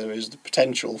 Yeah. There is the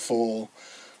potential for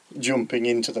jumping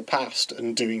into the past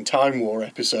and doing Time War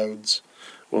episodes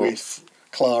with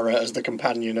Clara as the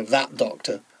companion of that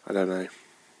Doctor. I don't know.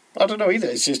 I don't know either.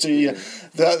 It's just the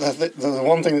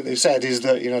one thing that they've said is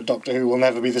that Doctor Who will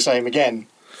never be the same again,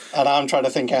 and I'm trying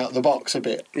to think out the box a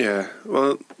bit. Yeah,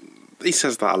 well, he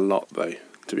says that a lot though.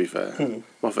 To be fair,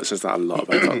 Moffat says that a lot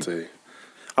about Doctor Who.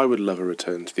 I would love a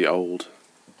return to the old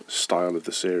style of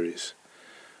the series,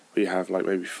 where you have like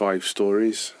maybe 5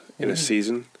 stories in a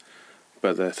season,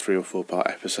 but they're 3 or 4 part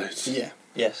episodes. Yeah.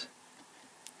 Yes.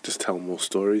 Just tell more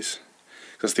stories.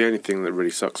 That's the only thing that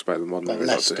really sucks about the modern era.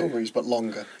 Less stories, but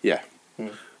longer. Yeah.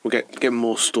 We'll get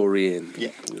more story in.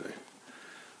 Yeah.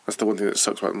 That's the one thing that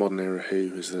sucks about the modern era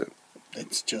Who, is that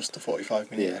it's just the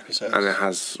 45-minute episodes. And it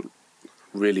has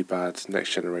really bad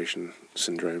Next Generation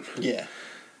syndrome. Yeah.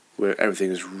 Where everything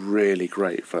is really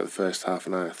great for like the first half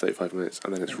an hour, 35 minutes,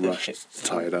 and then it's rushed to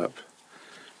tie it up.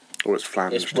 Or it's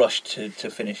flanged. It's rushed to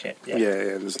finish it. Yeah.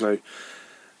 Yeah, there's no...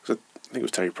 I think it was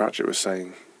Terry Pratchett was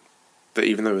saying that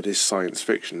even though it is science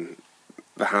fiction,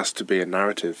 there has to be a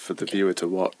narrative for the viewer to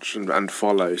watch and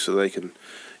follow so they can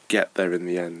get there in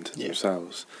the end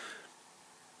themselves.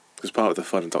 Because part of the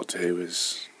fun of Doctor Who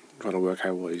is trying to work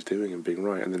out what he's doing and being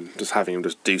right, and then just having him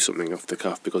just do something off the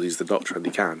cuff because he's the Doctor and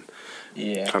he can.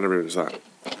 Yeah. Kind of ruins that.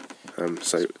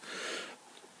 So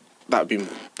that would be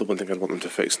the one thing I'd want them to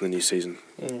fix in the new season.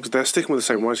 Because they're sticking with the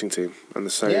same writing team and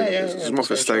the same...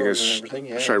 Moffat's staying as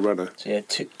showrunner. So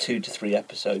 2 to 3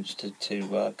 episodes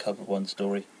to cover one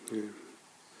story. Yeah.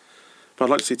 But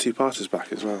I'd like to see 2-parters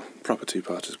back as well. Proper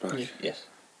 2-parters back. Yeah. Yes.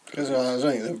 Because I don't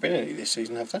think there have been any this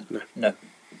season, have there? No.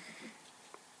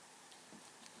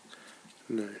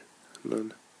 No,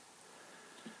 none.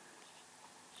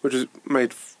 Which is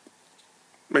made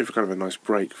for kind of a nice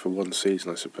break for one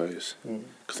season, I suppose.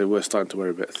 Because they were starting to wear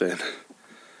a bit thin.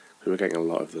 We were getting a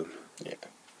lot of them. Yeah.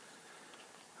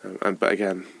 But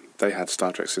again, they had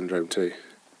Star Trek syndrome too.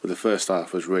 But the first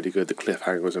half was really good. The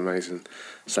cliffhanger was amazing.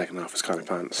 The second half was kind of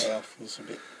pants. The half was a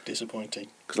bit disappointing.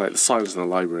 Because like the Silence in the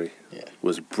Library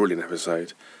was a brilliant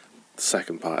episode. The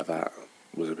second part of that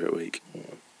was a bit weak.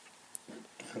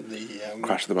 And the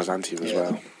Crash of the Byzantium as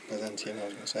well. Byzantium, I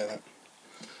was going to say that.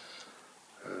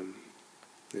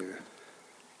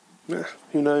 Yeah,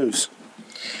 who knows?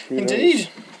 Indeed.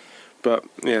 But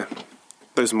yeah,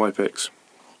 those are my picks.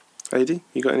 AD,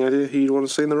 you got any idea who you'd want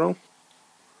to see in the role?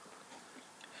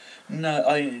 No,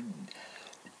 I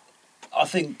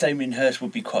think Damien Hirst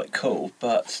would be quite cool,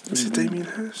 but... Is it Damien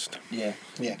Hirst? Yeah.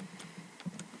 Yeah.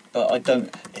 But I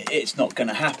don't... It's not going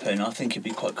to happen. I think he'd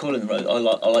be quite cool in the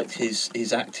role. I liked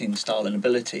his acting style and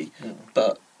ability,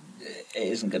 but it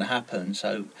isn't going to happen.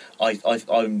 So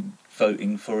I'm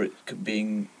voting for it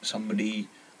being somebody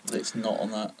that's not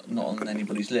on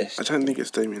anybody's list. I don't think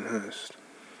it's Damien Hirst.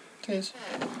 It is.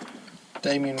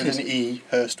 Damien with an E,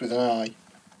 Hirst with an I.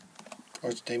 Or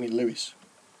is it Damien Lewis?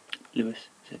 Lewis.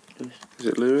 Is it Lewis? Is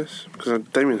it Lewis? Because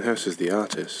Damien Hirst is the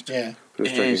artist. Yeah.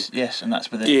 It is, yes, and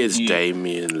that's with it. Is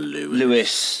Damien Lewis.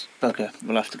 Lewis. Bugger.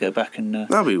 We'll have to go back and...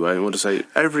 No, we won't. We'll just say,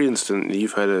 every instant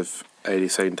you've heard of AD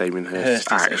saying Damien Hirst,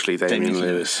 it's actually Damien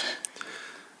Lewis.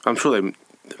 I'm sure they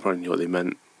probably knew what they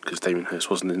meant, because Damien Hirst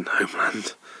wasn't in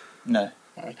Homeland. No.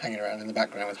 Hanging around in the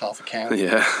background with half a cow.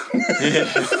 Yeah.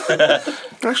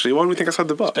 Actually, why do we think outside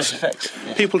the box? Special effects.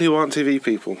 Yeah. People who aren't TV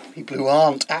people. People who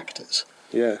aren't actors.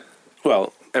 Yeah.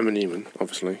 Well, Emma Newman,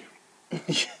 obviously.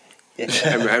 Yeah.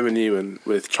 Emma Newman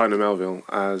with China Melville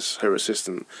as her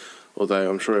assistant Although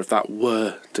I'm sure if that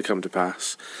were to come to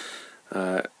pass,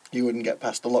 You wouldn't get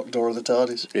past the locked door of the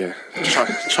TARDIS. yeah,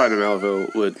 China Melville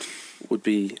would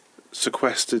be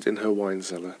sequestered in her wine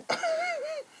cellar.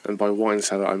 And by wine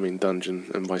cellar I mean dungeon,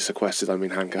 and by sequestered I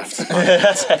mean handcuffed.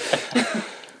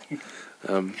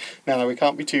 No, we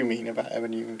can't be too mean about Emma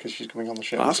Newman because she's coming on the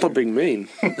show. That's soon. not being mean.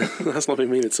 That's not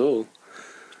being mean at all.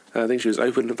 I think she was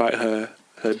open about her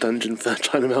dungeon for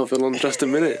China Melville on just a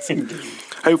minute.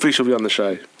 Hopefully she'll be on the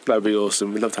show. That would be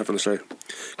awesome. We'd love to have her on the show.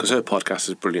 Because her podcast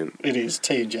is brilliant. It is.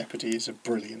 Tea and Jeopardy is a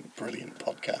brilliant, brilliant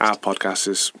podcast. Our podcast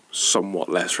is somewhat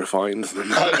less refined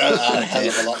than A hell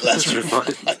of a lot less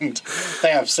refined. They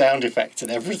have sound effects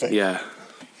and everything. Yeah.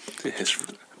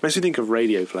 Makes me think of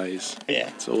radio plays. Yeah.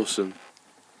 It's awesome.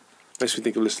 Makes me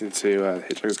think of listening to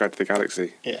Hitchhiker's Guide to the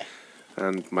Galaxy. Yeah.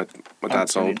 And my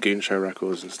dad's old Goon Show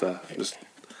records and stuff.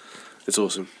 It's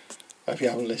awesome. If you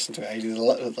haven't listened to it,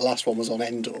 Aidy, the last one was on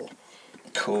Endor.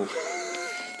 Cool.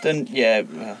 Then,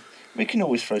 yeah, we can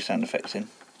always throw sound effects in.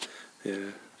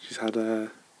 Yeah. She's had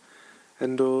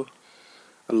Endor,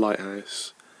 a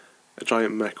lighthouse, a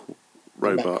giant mech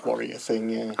robot, Mech warrior thing,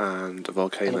 yeah. and a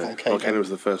volcano. And a volcano. Volcano was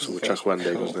the first one with Chuck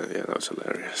Wendig, Cool. wasn't it? Yeah, that was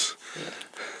hilarious. Yeah.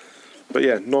 But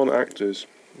yeah, non-actors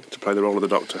to play the role of the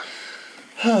Doctor.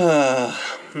 Yeah,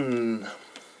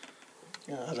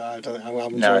 I don't know.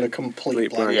 I'm drawing a complete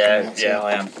blank. Yeah, on that, yeah, so-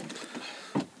 I am.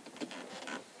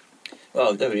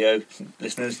 Oh, there we go,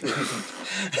 listeners.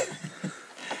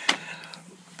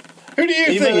 Who do you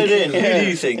Email think? it in. Who do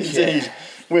you think? Indeed. Yeah.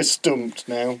 We're stumped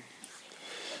now.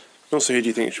 Also, who do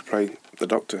you think should play the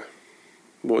Doctor?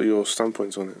 What are your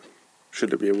standpoints on it?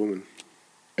 Should it be a woman?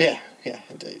 Yeah,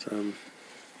 indeed.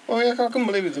 Well, I couldn't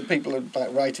believe it that people are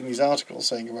like, writing these articles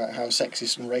saying about how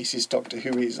sexist and racist Doctor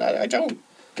Who is. I don't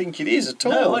think it is at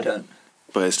all. No, I don't.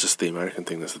 But it's just the American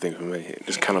thing that's the thing for me. It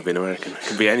just cannot be an American. It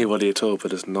can be anybody at all,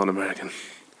 but it's non-American.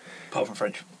 Apart from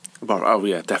French. Oh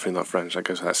yeah, definitely not French. That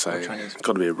goes without saying. Chinese. It's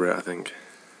got to be a Brit, I think.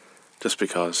 Just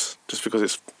because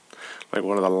it's like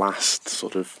one of the last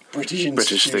sort of British things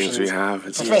we institutions. have.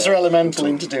 It's Professor Elemental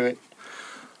in to do it.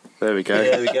 There we go.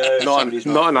 Yeah, there we go.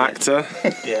 Not an actor.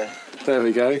 Yeah. There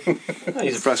we go.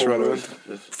 He's a Professor former Elemental.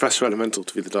 Professor Elemental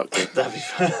to be the Doctor. That'd be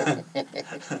fun.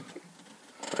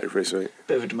 That'd be pretty sweet.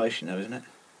 Bit of a demotion, though, isn't it?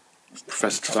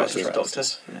 Professor to Professor Doctor. to Doctor.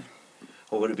 Yeah.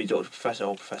 Or would it be Doctor Professor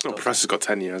or Professor? Oh, Doctor? Professor's got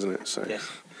tenure, hasn't it? So Yes.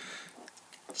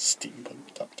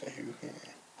 Steampunk Doctor Who. Yeah.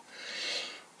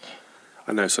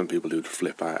 I know some people who'd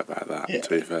flip out about that. Yeah, To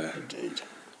be fair, indeed.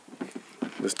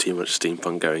 there's too much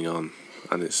steampunk going on,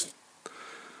 and it's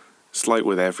like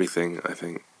with everything. I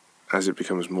think as it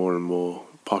becomes more and more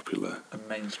popular And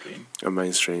mainstream. and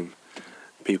mainstream,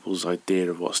 people's idea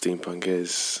of what steampunk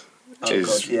is Oh, is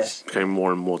God, yes. becoming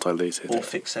more and more diluted. Or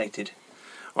fixated.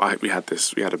 We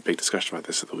had a big discussion about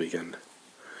this at the weekend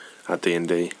at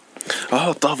D&D.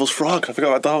 Oh, Darvel's Frog! I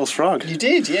forgot about Darvel's Frog. You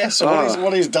did, yes. So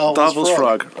what is Darvel's Darvel's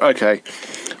Frog? Frog. Okay.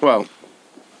 Well,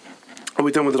 are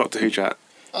we done with the Doctor Who chat?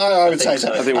 I would say think so.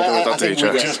 so. I think we're done with I Doctor think Who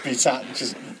we'd chat. just be sat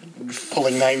just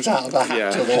pulling names out of the hat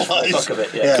Yeah. otherwise. Fuck of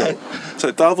it, yeah.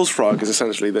 So Darvel's Frog is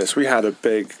essentially this. We had a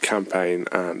big campaign,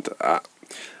 and our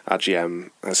GM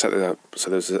set it up. So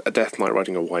there's a Death Knight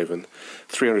riding a Wyvern,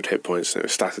 300 hit points, and it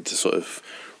was started to sort of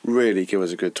really give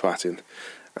us a good twatting.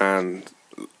 And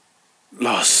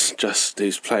Loss,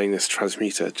 who's playing this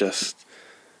transmuter, just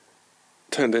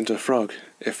turned into a frog.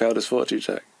 It failed his fortitude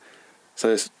check. So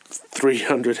this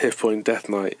 300 hit point Death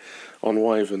Knight on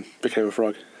Wyvern became a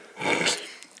frog.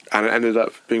 And it ended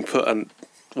up being put on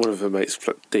one of her mates,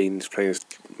 Dean's playing this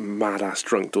mad-ass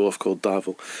drunk dwarf called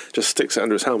Darvel, just sticks it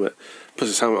under his helmet, puts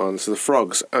his helmet on, so the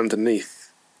frog's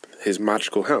underneath his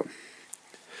magical helm.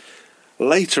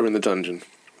 Later in the dungeon,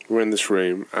 we're in this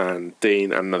room, and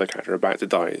Dean and another character are about to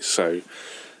die, so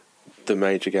the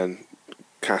mage again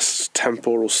casts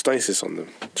temporal stasis on them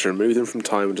to remove them from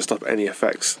time and to stop any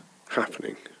effects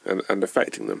happening and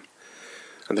affecting them.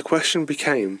 And the question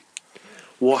became,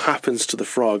 what happens to the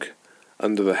frog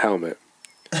under the helmet?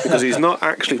 Because he's not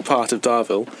actually part of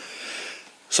Darvel,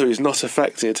 so he's not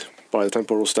affected by the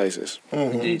temporal stasis.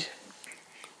 Indeed.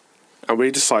 And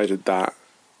we decided that,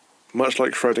 much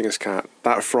like Schrodinger's cat,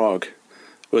 that frog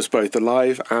was both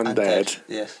alive and dead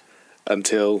Yes.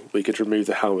 until we could remove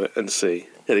the helmet and see.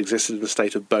 It existed in a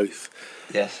state of both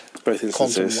Yes.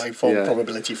 instances. Quantum waveform Yeah.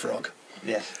 probability frog.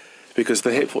 Yes. Because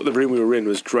the room we were in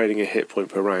was draining a hit point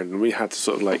per round, and we had to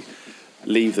sort of like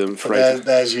leave them for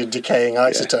There's your decaying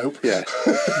isotope. Yeah.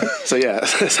 So yeah,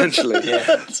 essentially,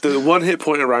 the one hit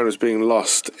point around was being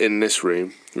lost in this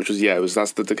room, which was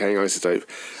that's the decaying isotope,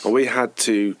 and we had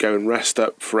to go and rest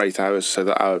up for 8 hours so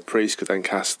that our priest could then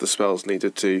cast the spells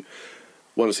needed to.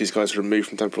 Once these guys were removed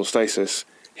from temporal stasis,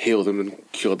 heal them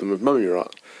and cure them of mummy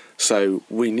rot. So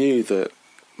we knew that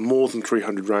more than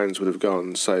 300 rounds would have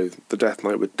gone, so the Death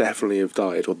Knight would definitely have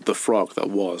died, or the frog that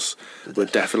was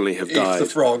would definitely have died. If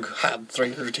the frog had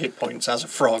 300 hit points as a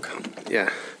frog. Yeah.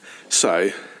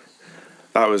 So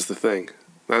that was the thing.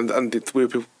 And people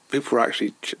were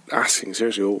actually asking,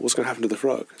 seriously, well, what's going to happen to the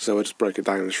frog? So I just broke it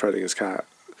down as Schrodinger's cat,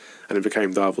 and it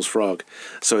became Darvel's frog.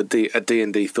 So a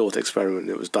D&D thought experiment,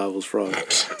 it was Darvel's frog.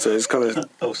 So it's kind of...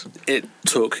 Awesome. It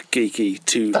took geeky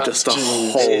to That's just a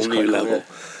genius. whole It is new quite cool, level. yeah.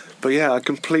 But yeah, I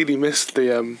completely missed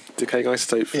the decaying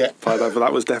isotope part of that, but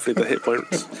that was definitely the hit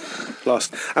points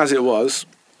lost. As it was,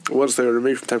 once they were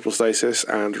removed from temporal stasis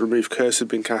and Remove Curse had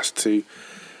been cast to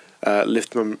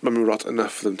lift mummy rot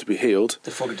enough for them to be healed,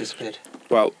 The frog had disappeared.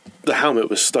 well, the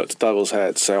helmet was stuck to Darvel's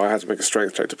head, so I had to make a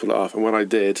strength check to pull it off, and when I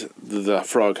did, the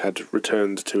frog had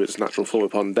returned to its natural form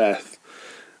upon death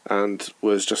and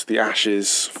was just the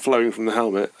ashes flowing from the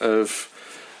helmet of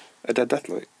a dead Death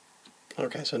Knight.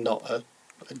 Okay, so not a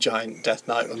giant Death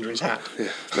Knight under his hat. Yeah,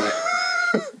 no.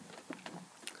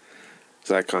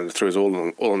 So that kind of threw us all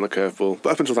on the curveball. But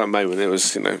up until that moment, it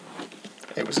was, you know,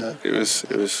 It was a it was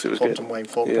good. quantum wave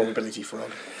form Yeah. probability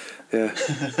frog. Yeah,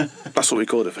 that's what we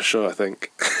called it for sure, I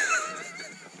think.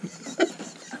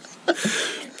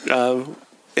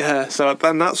 Yeah, so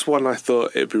then that's one I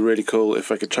thought it'd be really cool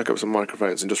if I could chuck up some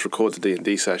microphones and just record the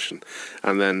D&D session,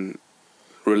 and then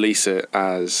release it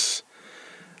as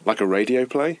like a radio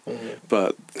play.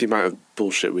 But the amount of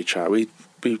bullshit we chat, we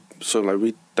sort of like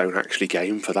we don't actually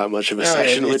game for that much of a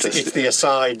session. It's the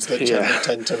asides that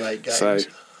tend to make games.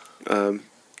 So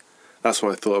that's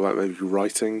what I thought about, maybe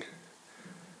writing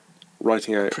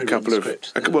out a couple of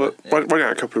writing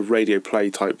out a couple of radio play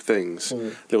type things,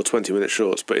 little 20-minute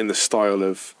shorts, but in the style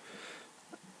of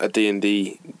a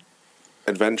D&D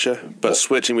adventure, but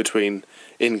switching between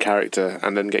in character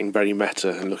and then getting very meta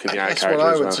and looking at That's character what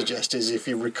I as would well. suggest is if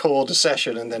you record a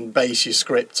session and then base your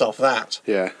scripts off that,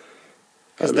 Yeah,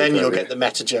 because that'd be a then good you'll idea. get the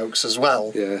meta jokes as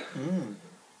well. Yeah.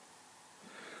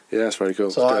 Yeah, that's very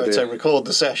cool. So Good I would idea. say record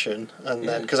the session and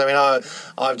then, because I mean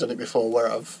I've done it before where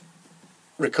I've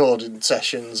recorded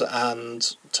sessions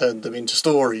and turned them into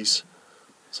stories.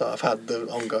 So I've had the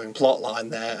ongoing plot line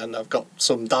there and I've got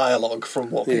some dialogue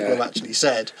from what people Yeah. have actually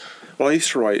said. Well, I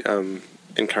used to write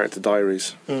in character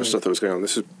diaries for stuff that was going on.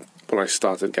 This is when I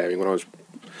started gaming, when I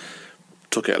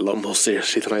took it a lot more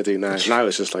seriously than I do now. Now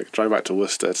it's just like drive back to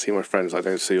Worcester, see my friends I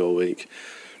don't see all week,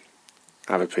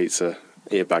 have a pizza,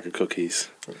 eat a bag of cookies,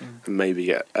 and maybe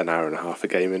get an hour and a half a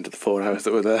game into the 4 hours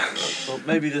that were there. Well,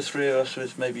 maybe the three of us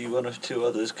with maybe one or two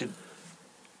others could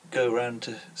go around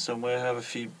to somewhere, have a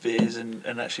few beers and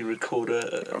actually record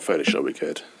a... I'm fairly sure we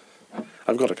could.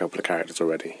 I've got a couple of characters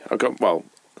already. I've got,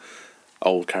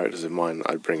 old characters in mind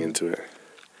that I'd bring into it.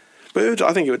 But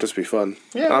I think it would just be fun.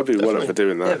 Yeah, I'd be well up definitely. for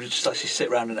doing Yeah, that. but just actually sit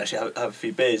around and actually have a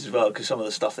few beers as well, because some of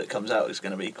the stuff that comes out is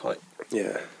going to be quite...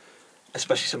 Yeah.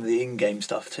 Especially some of the in-game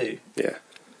stuff too. Yeah.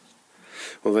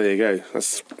 Well, there you go.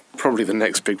 That's probably the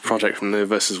next big project from Nerd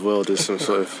vs. World is some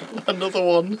sort of... Another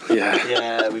one. Yeah.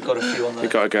 Yeah, we've got a few on the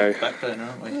We've got to go. back burner,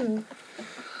 haven't we?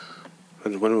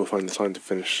 And when we'll find the time to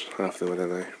finish half of them, I don't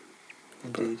know.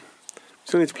 Indeed.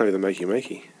 Still need to play with the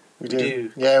Makey. We do.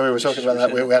 do. Yeah, we were talking about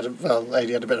that. We We had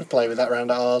Lady had a bit of play with that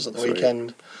round at ours at the Sweet.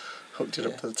 weekend. Hooked it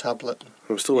up Yeah. to the tablet.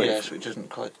 I'm still waiting. Yeah, so it doesn't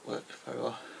quite work very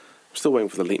well. I'm still waiting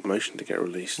for the Leap Motion to get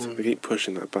released. They keep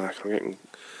pushing that back. I'm getting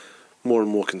more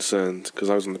and more concerned because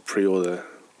I was on the pre-order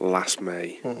last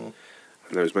May, and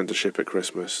it was meant to ship at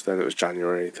Christmas. Then it was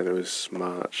January. Then it was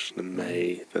March. Then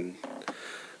May. Then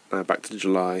now back to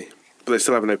July. But they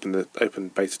still haven't opened the open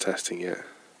beta testing yet.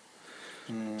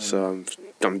 So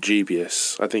I'm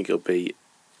dubious. I think it'll be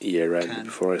year end Canned.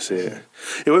 before I see it.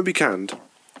 It won't be canned.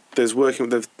 They've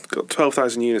got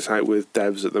 12,000 units out with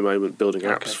devs at the moment building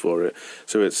apps Okay. for it.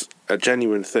 So it's a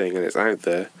genuine thing and it's out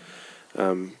there.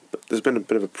 But there's been a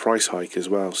bit of a price hike as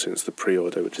well since the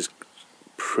pre-order, which is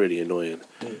pretty annoying.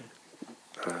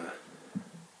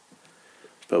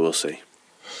 But we'll see.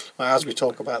 Well, as we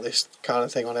talk about this kind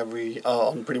of thing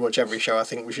on pretty much every show, I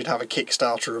think we should have a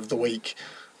Kickstarter of the week.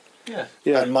 Yeah.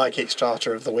 Yeah. And my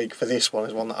Kickstarter of the week for this one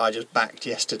is one that I just backed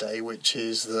yesterday, which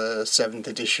is the 7th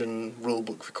edition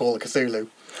rulebook for Call of Cthulhu.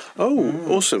 Oh,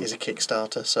 awesome. Is a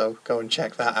Kickstarter, so go and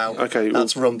check that out. Okay,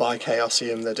 That's run by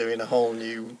Chaosium. They're doing a whole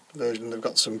new version. They've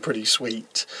got some pretty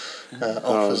sweet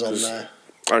offers on 'cause there.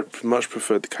 I much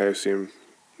preferred the Chaosium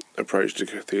approach to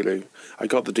Cthulhu. I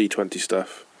got the D20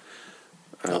 stuff.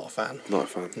 Not a fan. Not a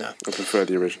fan. No. I prefer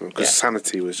the original because Yeah.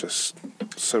 sanity was just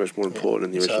so much more important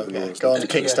in the original So than yeah, yours. go on to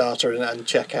Kickstarter and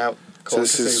check out So Call of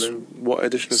this is Cthulhu. what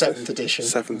edition? Is 7th this? edition.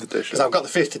 7th edition. Because I've got the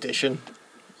 5th edition.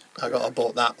 I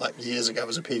bought that like years ago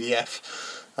as a PDF.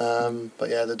 But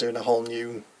yeah, they're doing a whole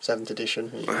new 7th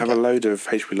edition. I have a load of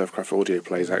H.P. Lovecraft audio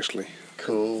plays, actually.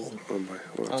 Cool. On my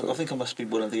I laptop. think I must be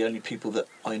one of the only people that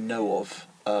I know of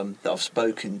that I've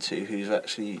spoken to who's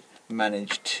actually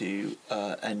managed to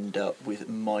end up with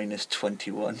minus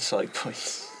 21 side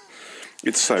points.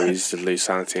 It's so easy to lose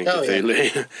sanity in Oh, yeah.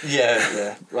 Cthulhu.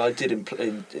 Yeah. Well, I did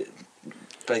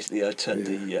basically I turned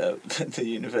the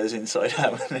universe inside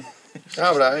out.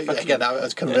 Oh,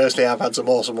 but conversely, I've had some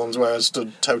awesome ones where I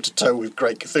stood toe to toe with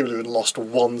Great Cthulhu and lost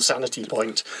 1 sanity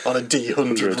point on a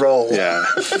D100 roll. Yeah.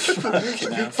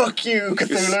 Fuck you,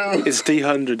 Cthulhu. It's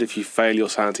D100 if you fail your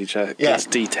sanity check. Yeah. It's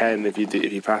D10 if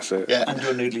you pass it. Yeah. And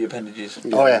your noodly appendages.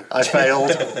 Oh yeah, I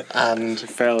failed and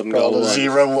Failed and rolled got a a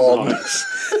 0-1.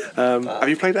 Nice. Have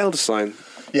you played Elder Sign?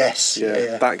 Yes.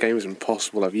 Yeah. That game is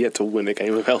impossible. I've yet to win a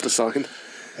game of Elder Sign.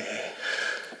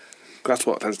 That's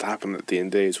what tends to happen at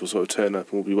D&D, is we'll sort of turn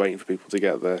up and we'll be waiting for people to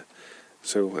get there.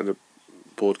 So we'll end up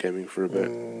board gaming for a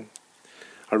bit.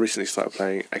 I recently started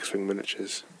playing X-Wing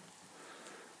Miniatures.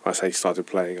 When I say started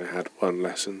playing, I had 1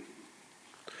 lesson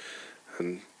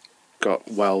and got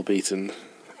well beaten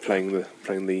playing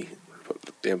the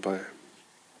Empire.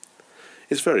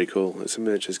 It's very cool. It's a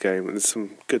miniatures game and there's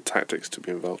some good tactics to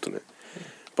be involved in it.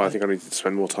 But I think I need to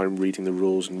spend more time reading the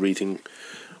rules and reading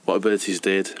what abilities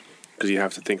did, because you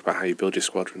have to think about how you build your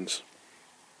squadrons.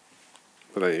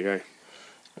 But there you go.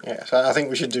 Yeah, so I think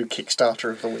we should do Kickstarter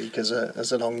of the week as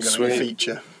an ongoing Sweet.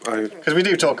 feature. I Because we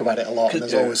do talk about it a lot, and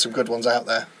there's Yeah. always some good ones out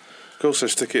there. could also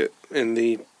stick it in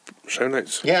the show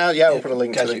notes. Yeah, we'll put a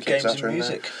link to the Gadget games Kickstarter and in there.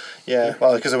 music. Yeah,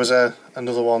 well, because there was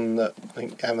another one that I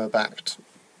think Emma backed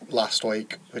last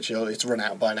week, which it's run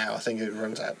out by now. I think it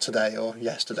runs out today or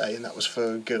yesterday, and that was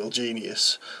for Girl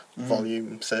Genius,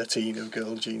 volume 13 of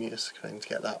Girl Genius, trying to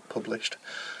get that published.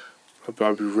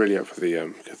 I'd be really up for the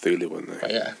Cthulhu one though.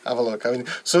 But yeah, have a look. I mean,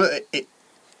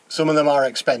 some of them are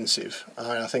expensive.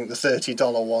 I think the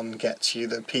 $30 one gets you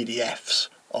the PDFs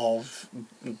of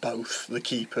both the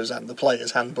Keepers and the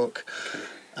Player's Handbook.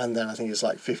 And then I think it's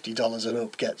like $50 and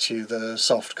up gets you the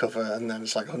soft cover, and then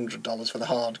it's like $100 for the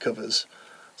hard covers.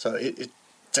 So it's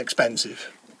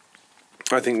expensive.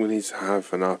 I think we need to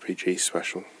have an RPG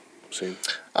special soon.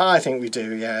 I think we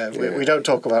do, yeah. We don't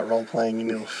talk about role-playing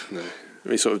enough. No,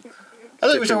 we sort of. I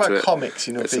don't think we dip talk into about it. comics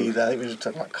enough It's a- either. I think we just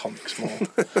talk about comics more.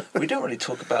 We don't really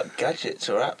talk about gadgets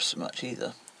or apps so much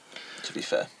either, to be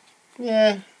fair.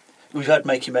 Yeah, We've had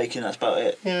making, that's about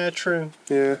it. yeah, true.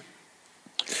 Yeah.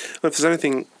 Well, if there's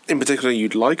anything in particular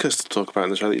you'd like us to talk about in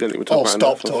the show that you don't think we talk Or about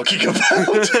stop enough of, talking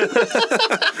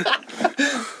about.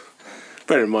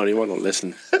 bear in mind you might not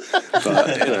listen,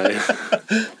 but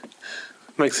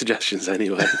make suggestions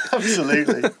anyway.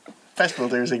 Absolutely. Best we'll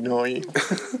do is ignore you.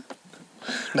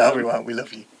 No, we won't. We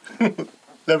love you.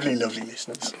 Lovely, lovely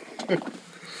listeners.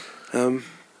 I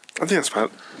think that's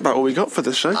about all we got for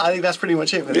this show. I think that's pretty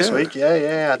much it for this Yeah. week.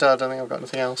 Yeah. I don't think I've got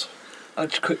anything else.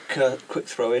 Just quick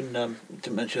throw in.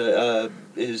 Didn't mention it,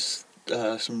 is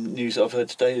some news that I've heard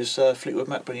today is Fleetwood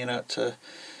Mac bringing out a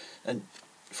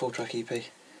 4-track EP.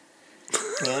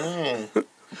 Yeah.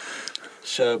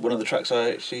 So one of the tracks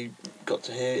I actually got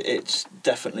to hear, it's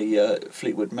definitely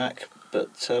Fleetwood Mac,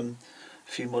 but a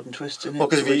few modern twists in it. Well,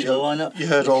 because Original lineup. you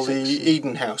heard all the 86.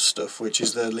 Eden House stuff, which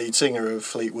is the lead singer of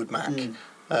Fleetwood Mac,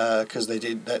 because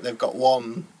they've got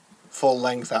one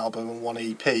full-length album and one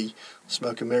EP,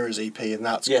 Smoke and Mirrors EP, and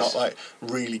that's got like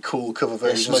really cool cover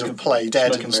versions of Play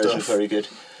Dead Smoke and Mirrors stuff. are very good.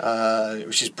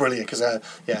 Which is brilliant because I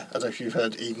don't know if you've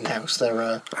heard Eden House.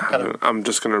 They're kind of I'm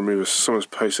just going to remove. Someone's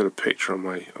posted a picture on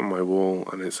my wall,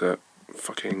 and it's a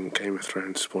fucking Game of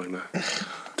Thrones spoiler.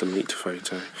 Delete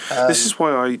photo. This is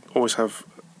why I always have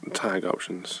tag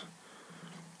options.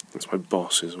 That's my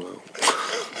boss as well.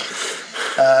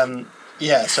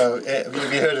 yeah. So have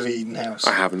you heard of Eden House?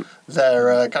 I haven't. They're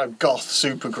a kind of goth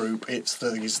supergroup. It's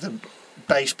the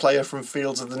bass player from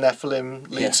Fields of the Nephilim,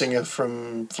 lead singer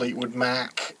from Fleetwood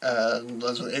Mac.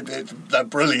 They're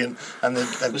brilliant. And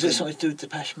Was it something to do with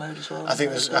Depeche Mode as well? I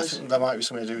think there might be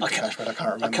something to do with Depeche Mode. I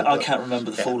can't remember. I can't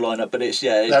remember the full lineup, but it's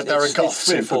They're a goth it's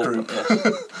 3 or 4, supergroup.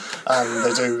 yes. And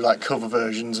they do like cover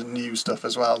versions and new stuff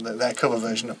as well. Their cover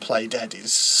version of Play Dead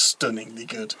is stunningly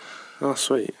good. Oh,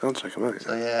 sweet. I'll check them out.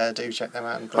 So yeah, do check them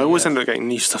out. I always end up getting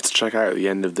new stuff to check out at the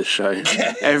end of the show.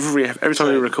 Every time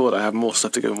we record, I have more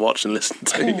stuff to go and watch and listen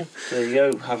to. There you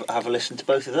go. Have a listen to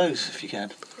both of those if you can.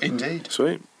 Indeed.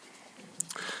 Sweet.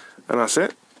 And that's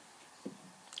it.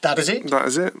 That is it. That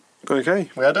is it. Okay.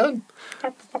 We are done.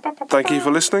 Thank you for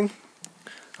listening.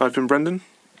 I've been Brendan.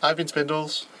 I've been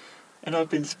Spindles. And I've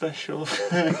been special.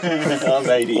 I'm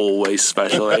AD. Always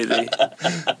special, AD.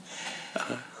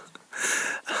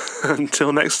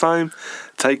 Until next time,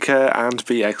 take care and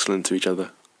be excellent to each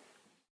other.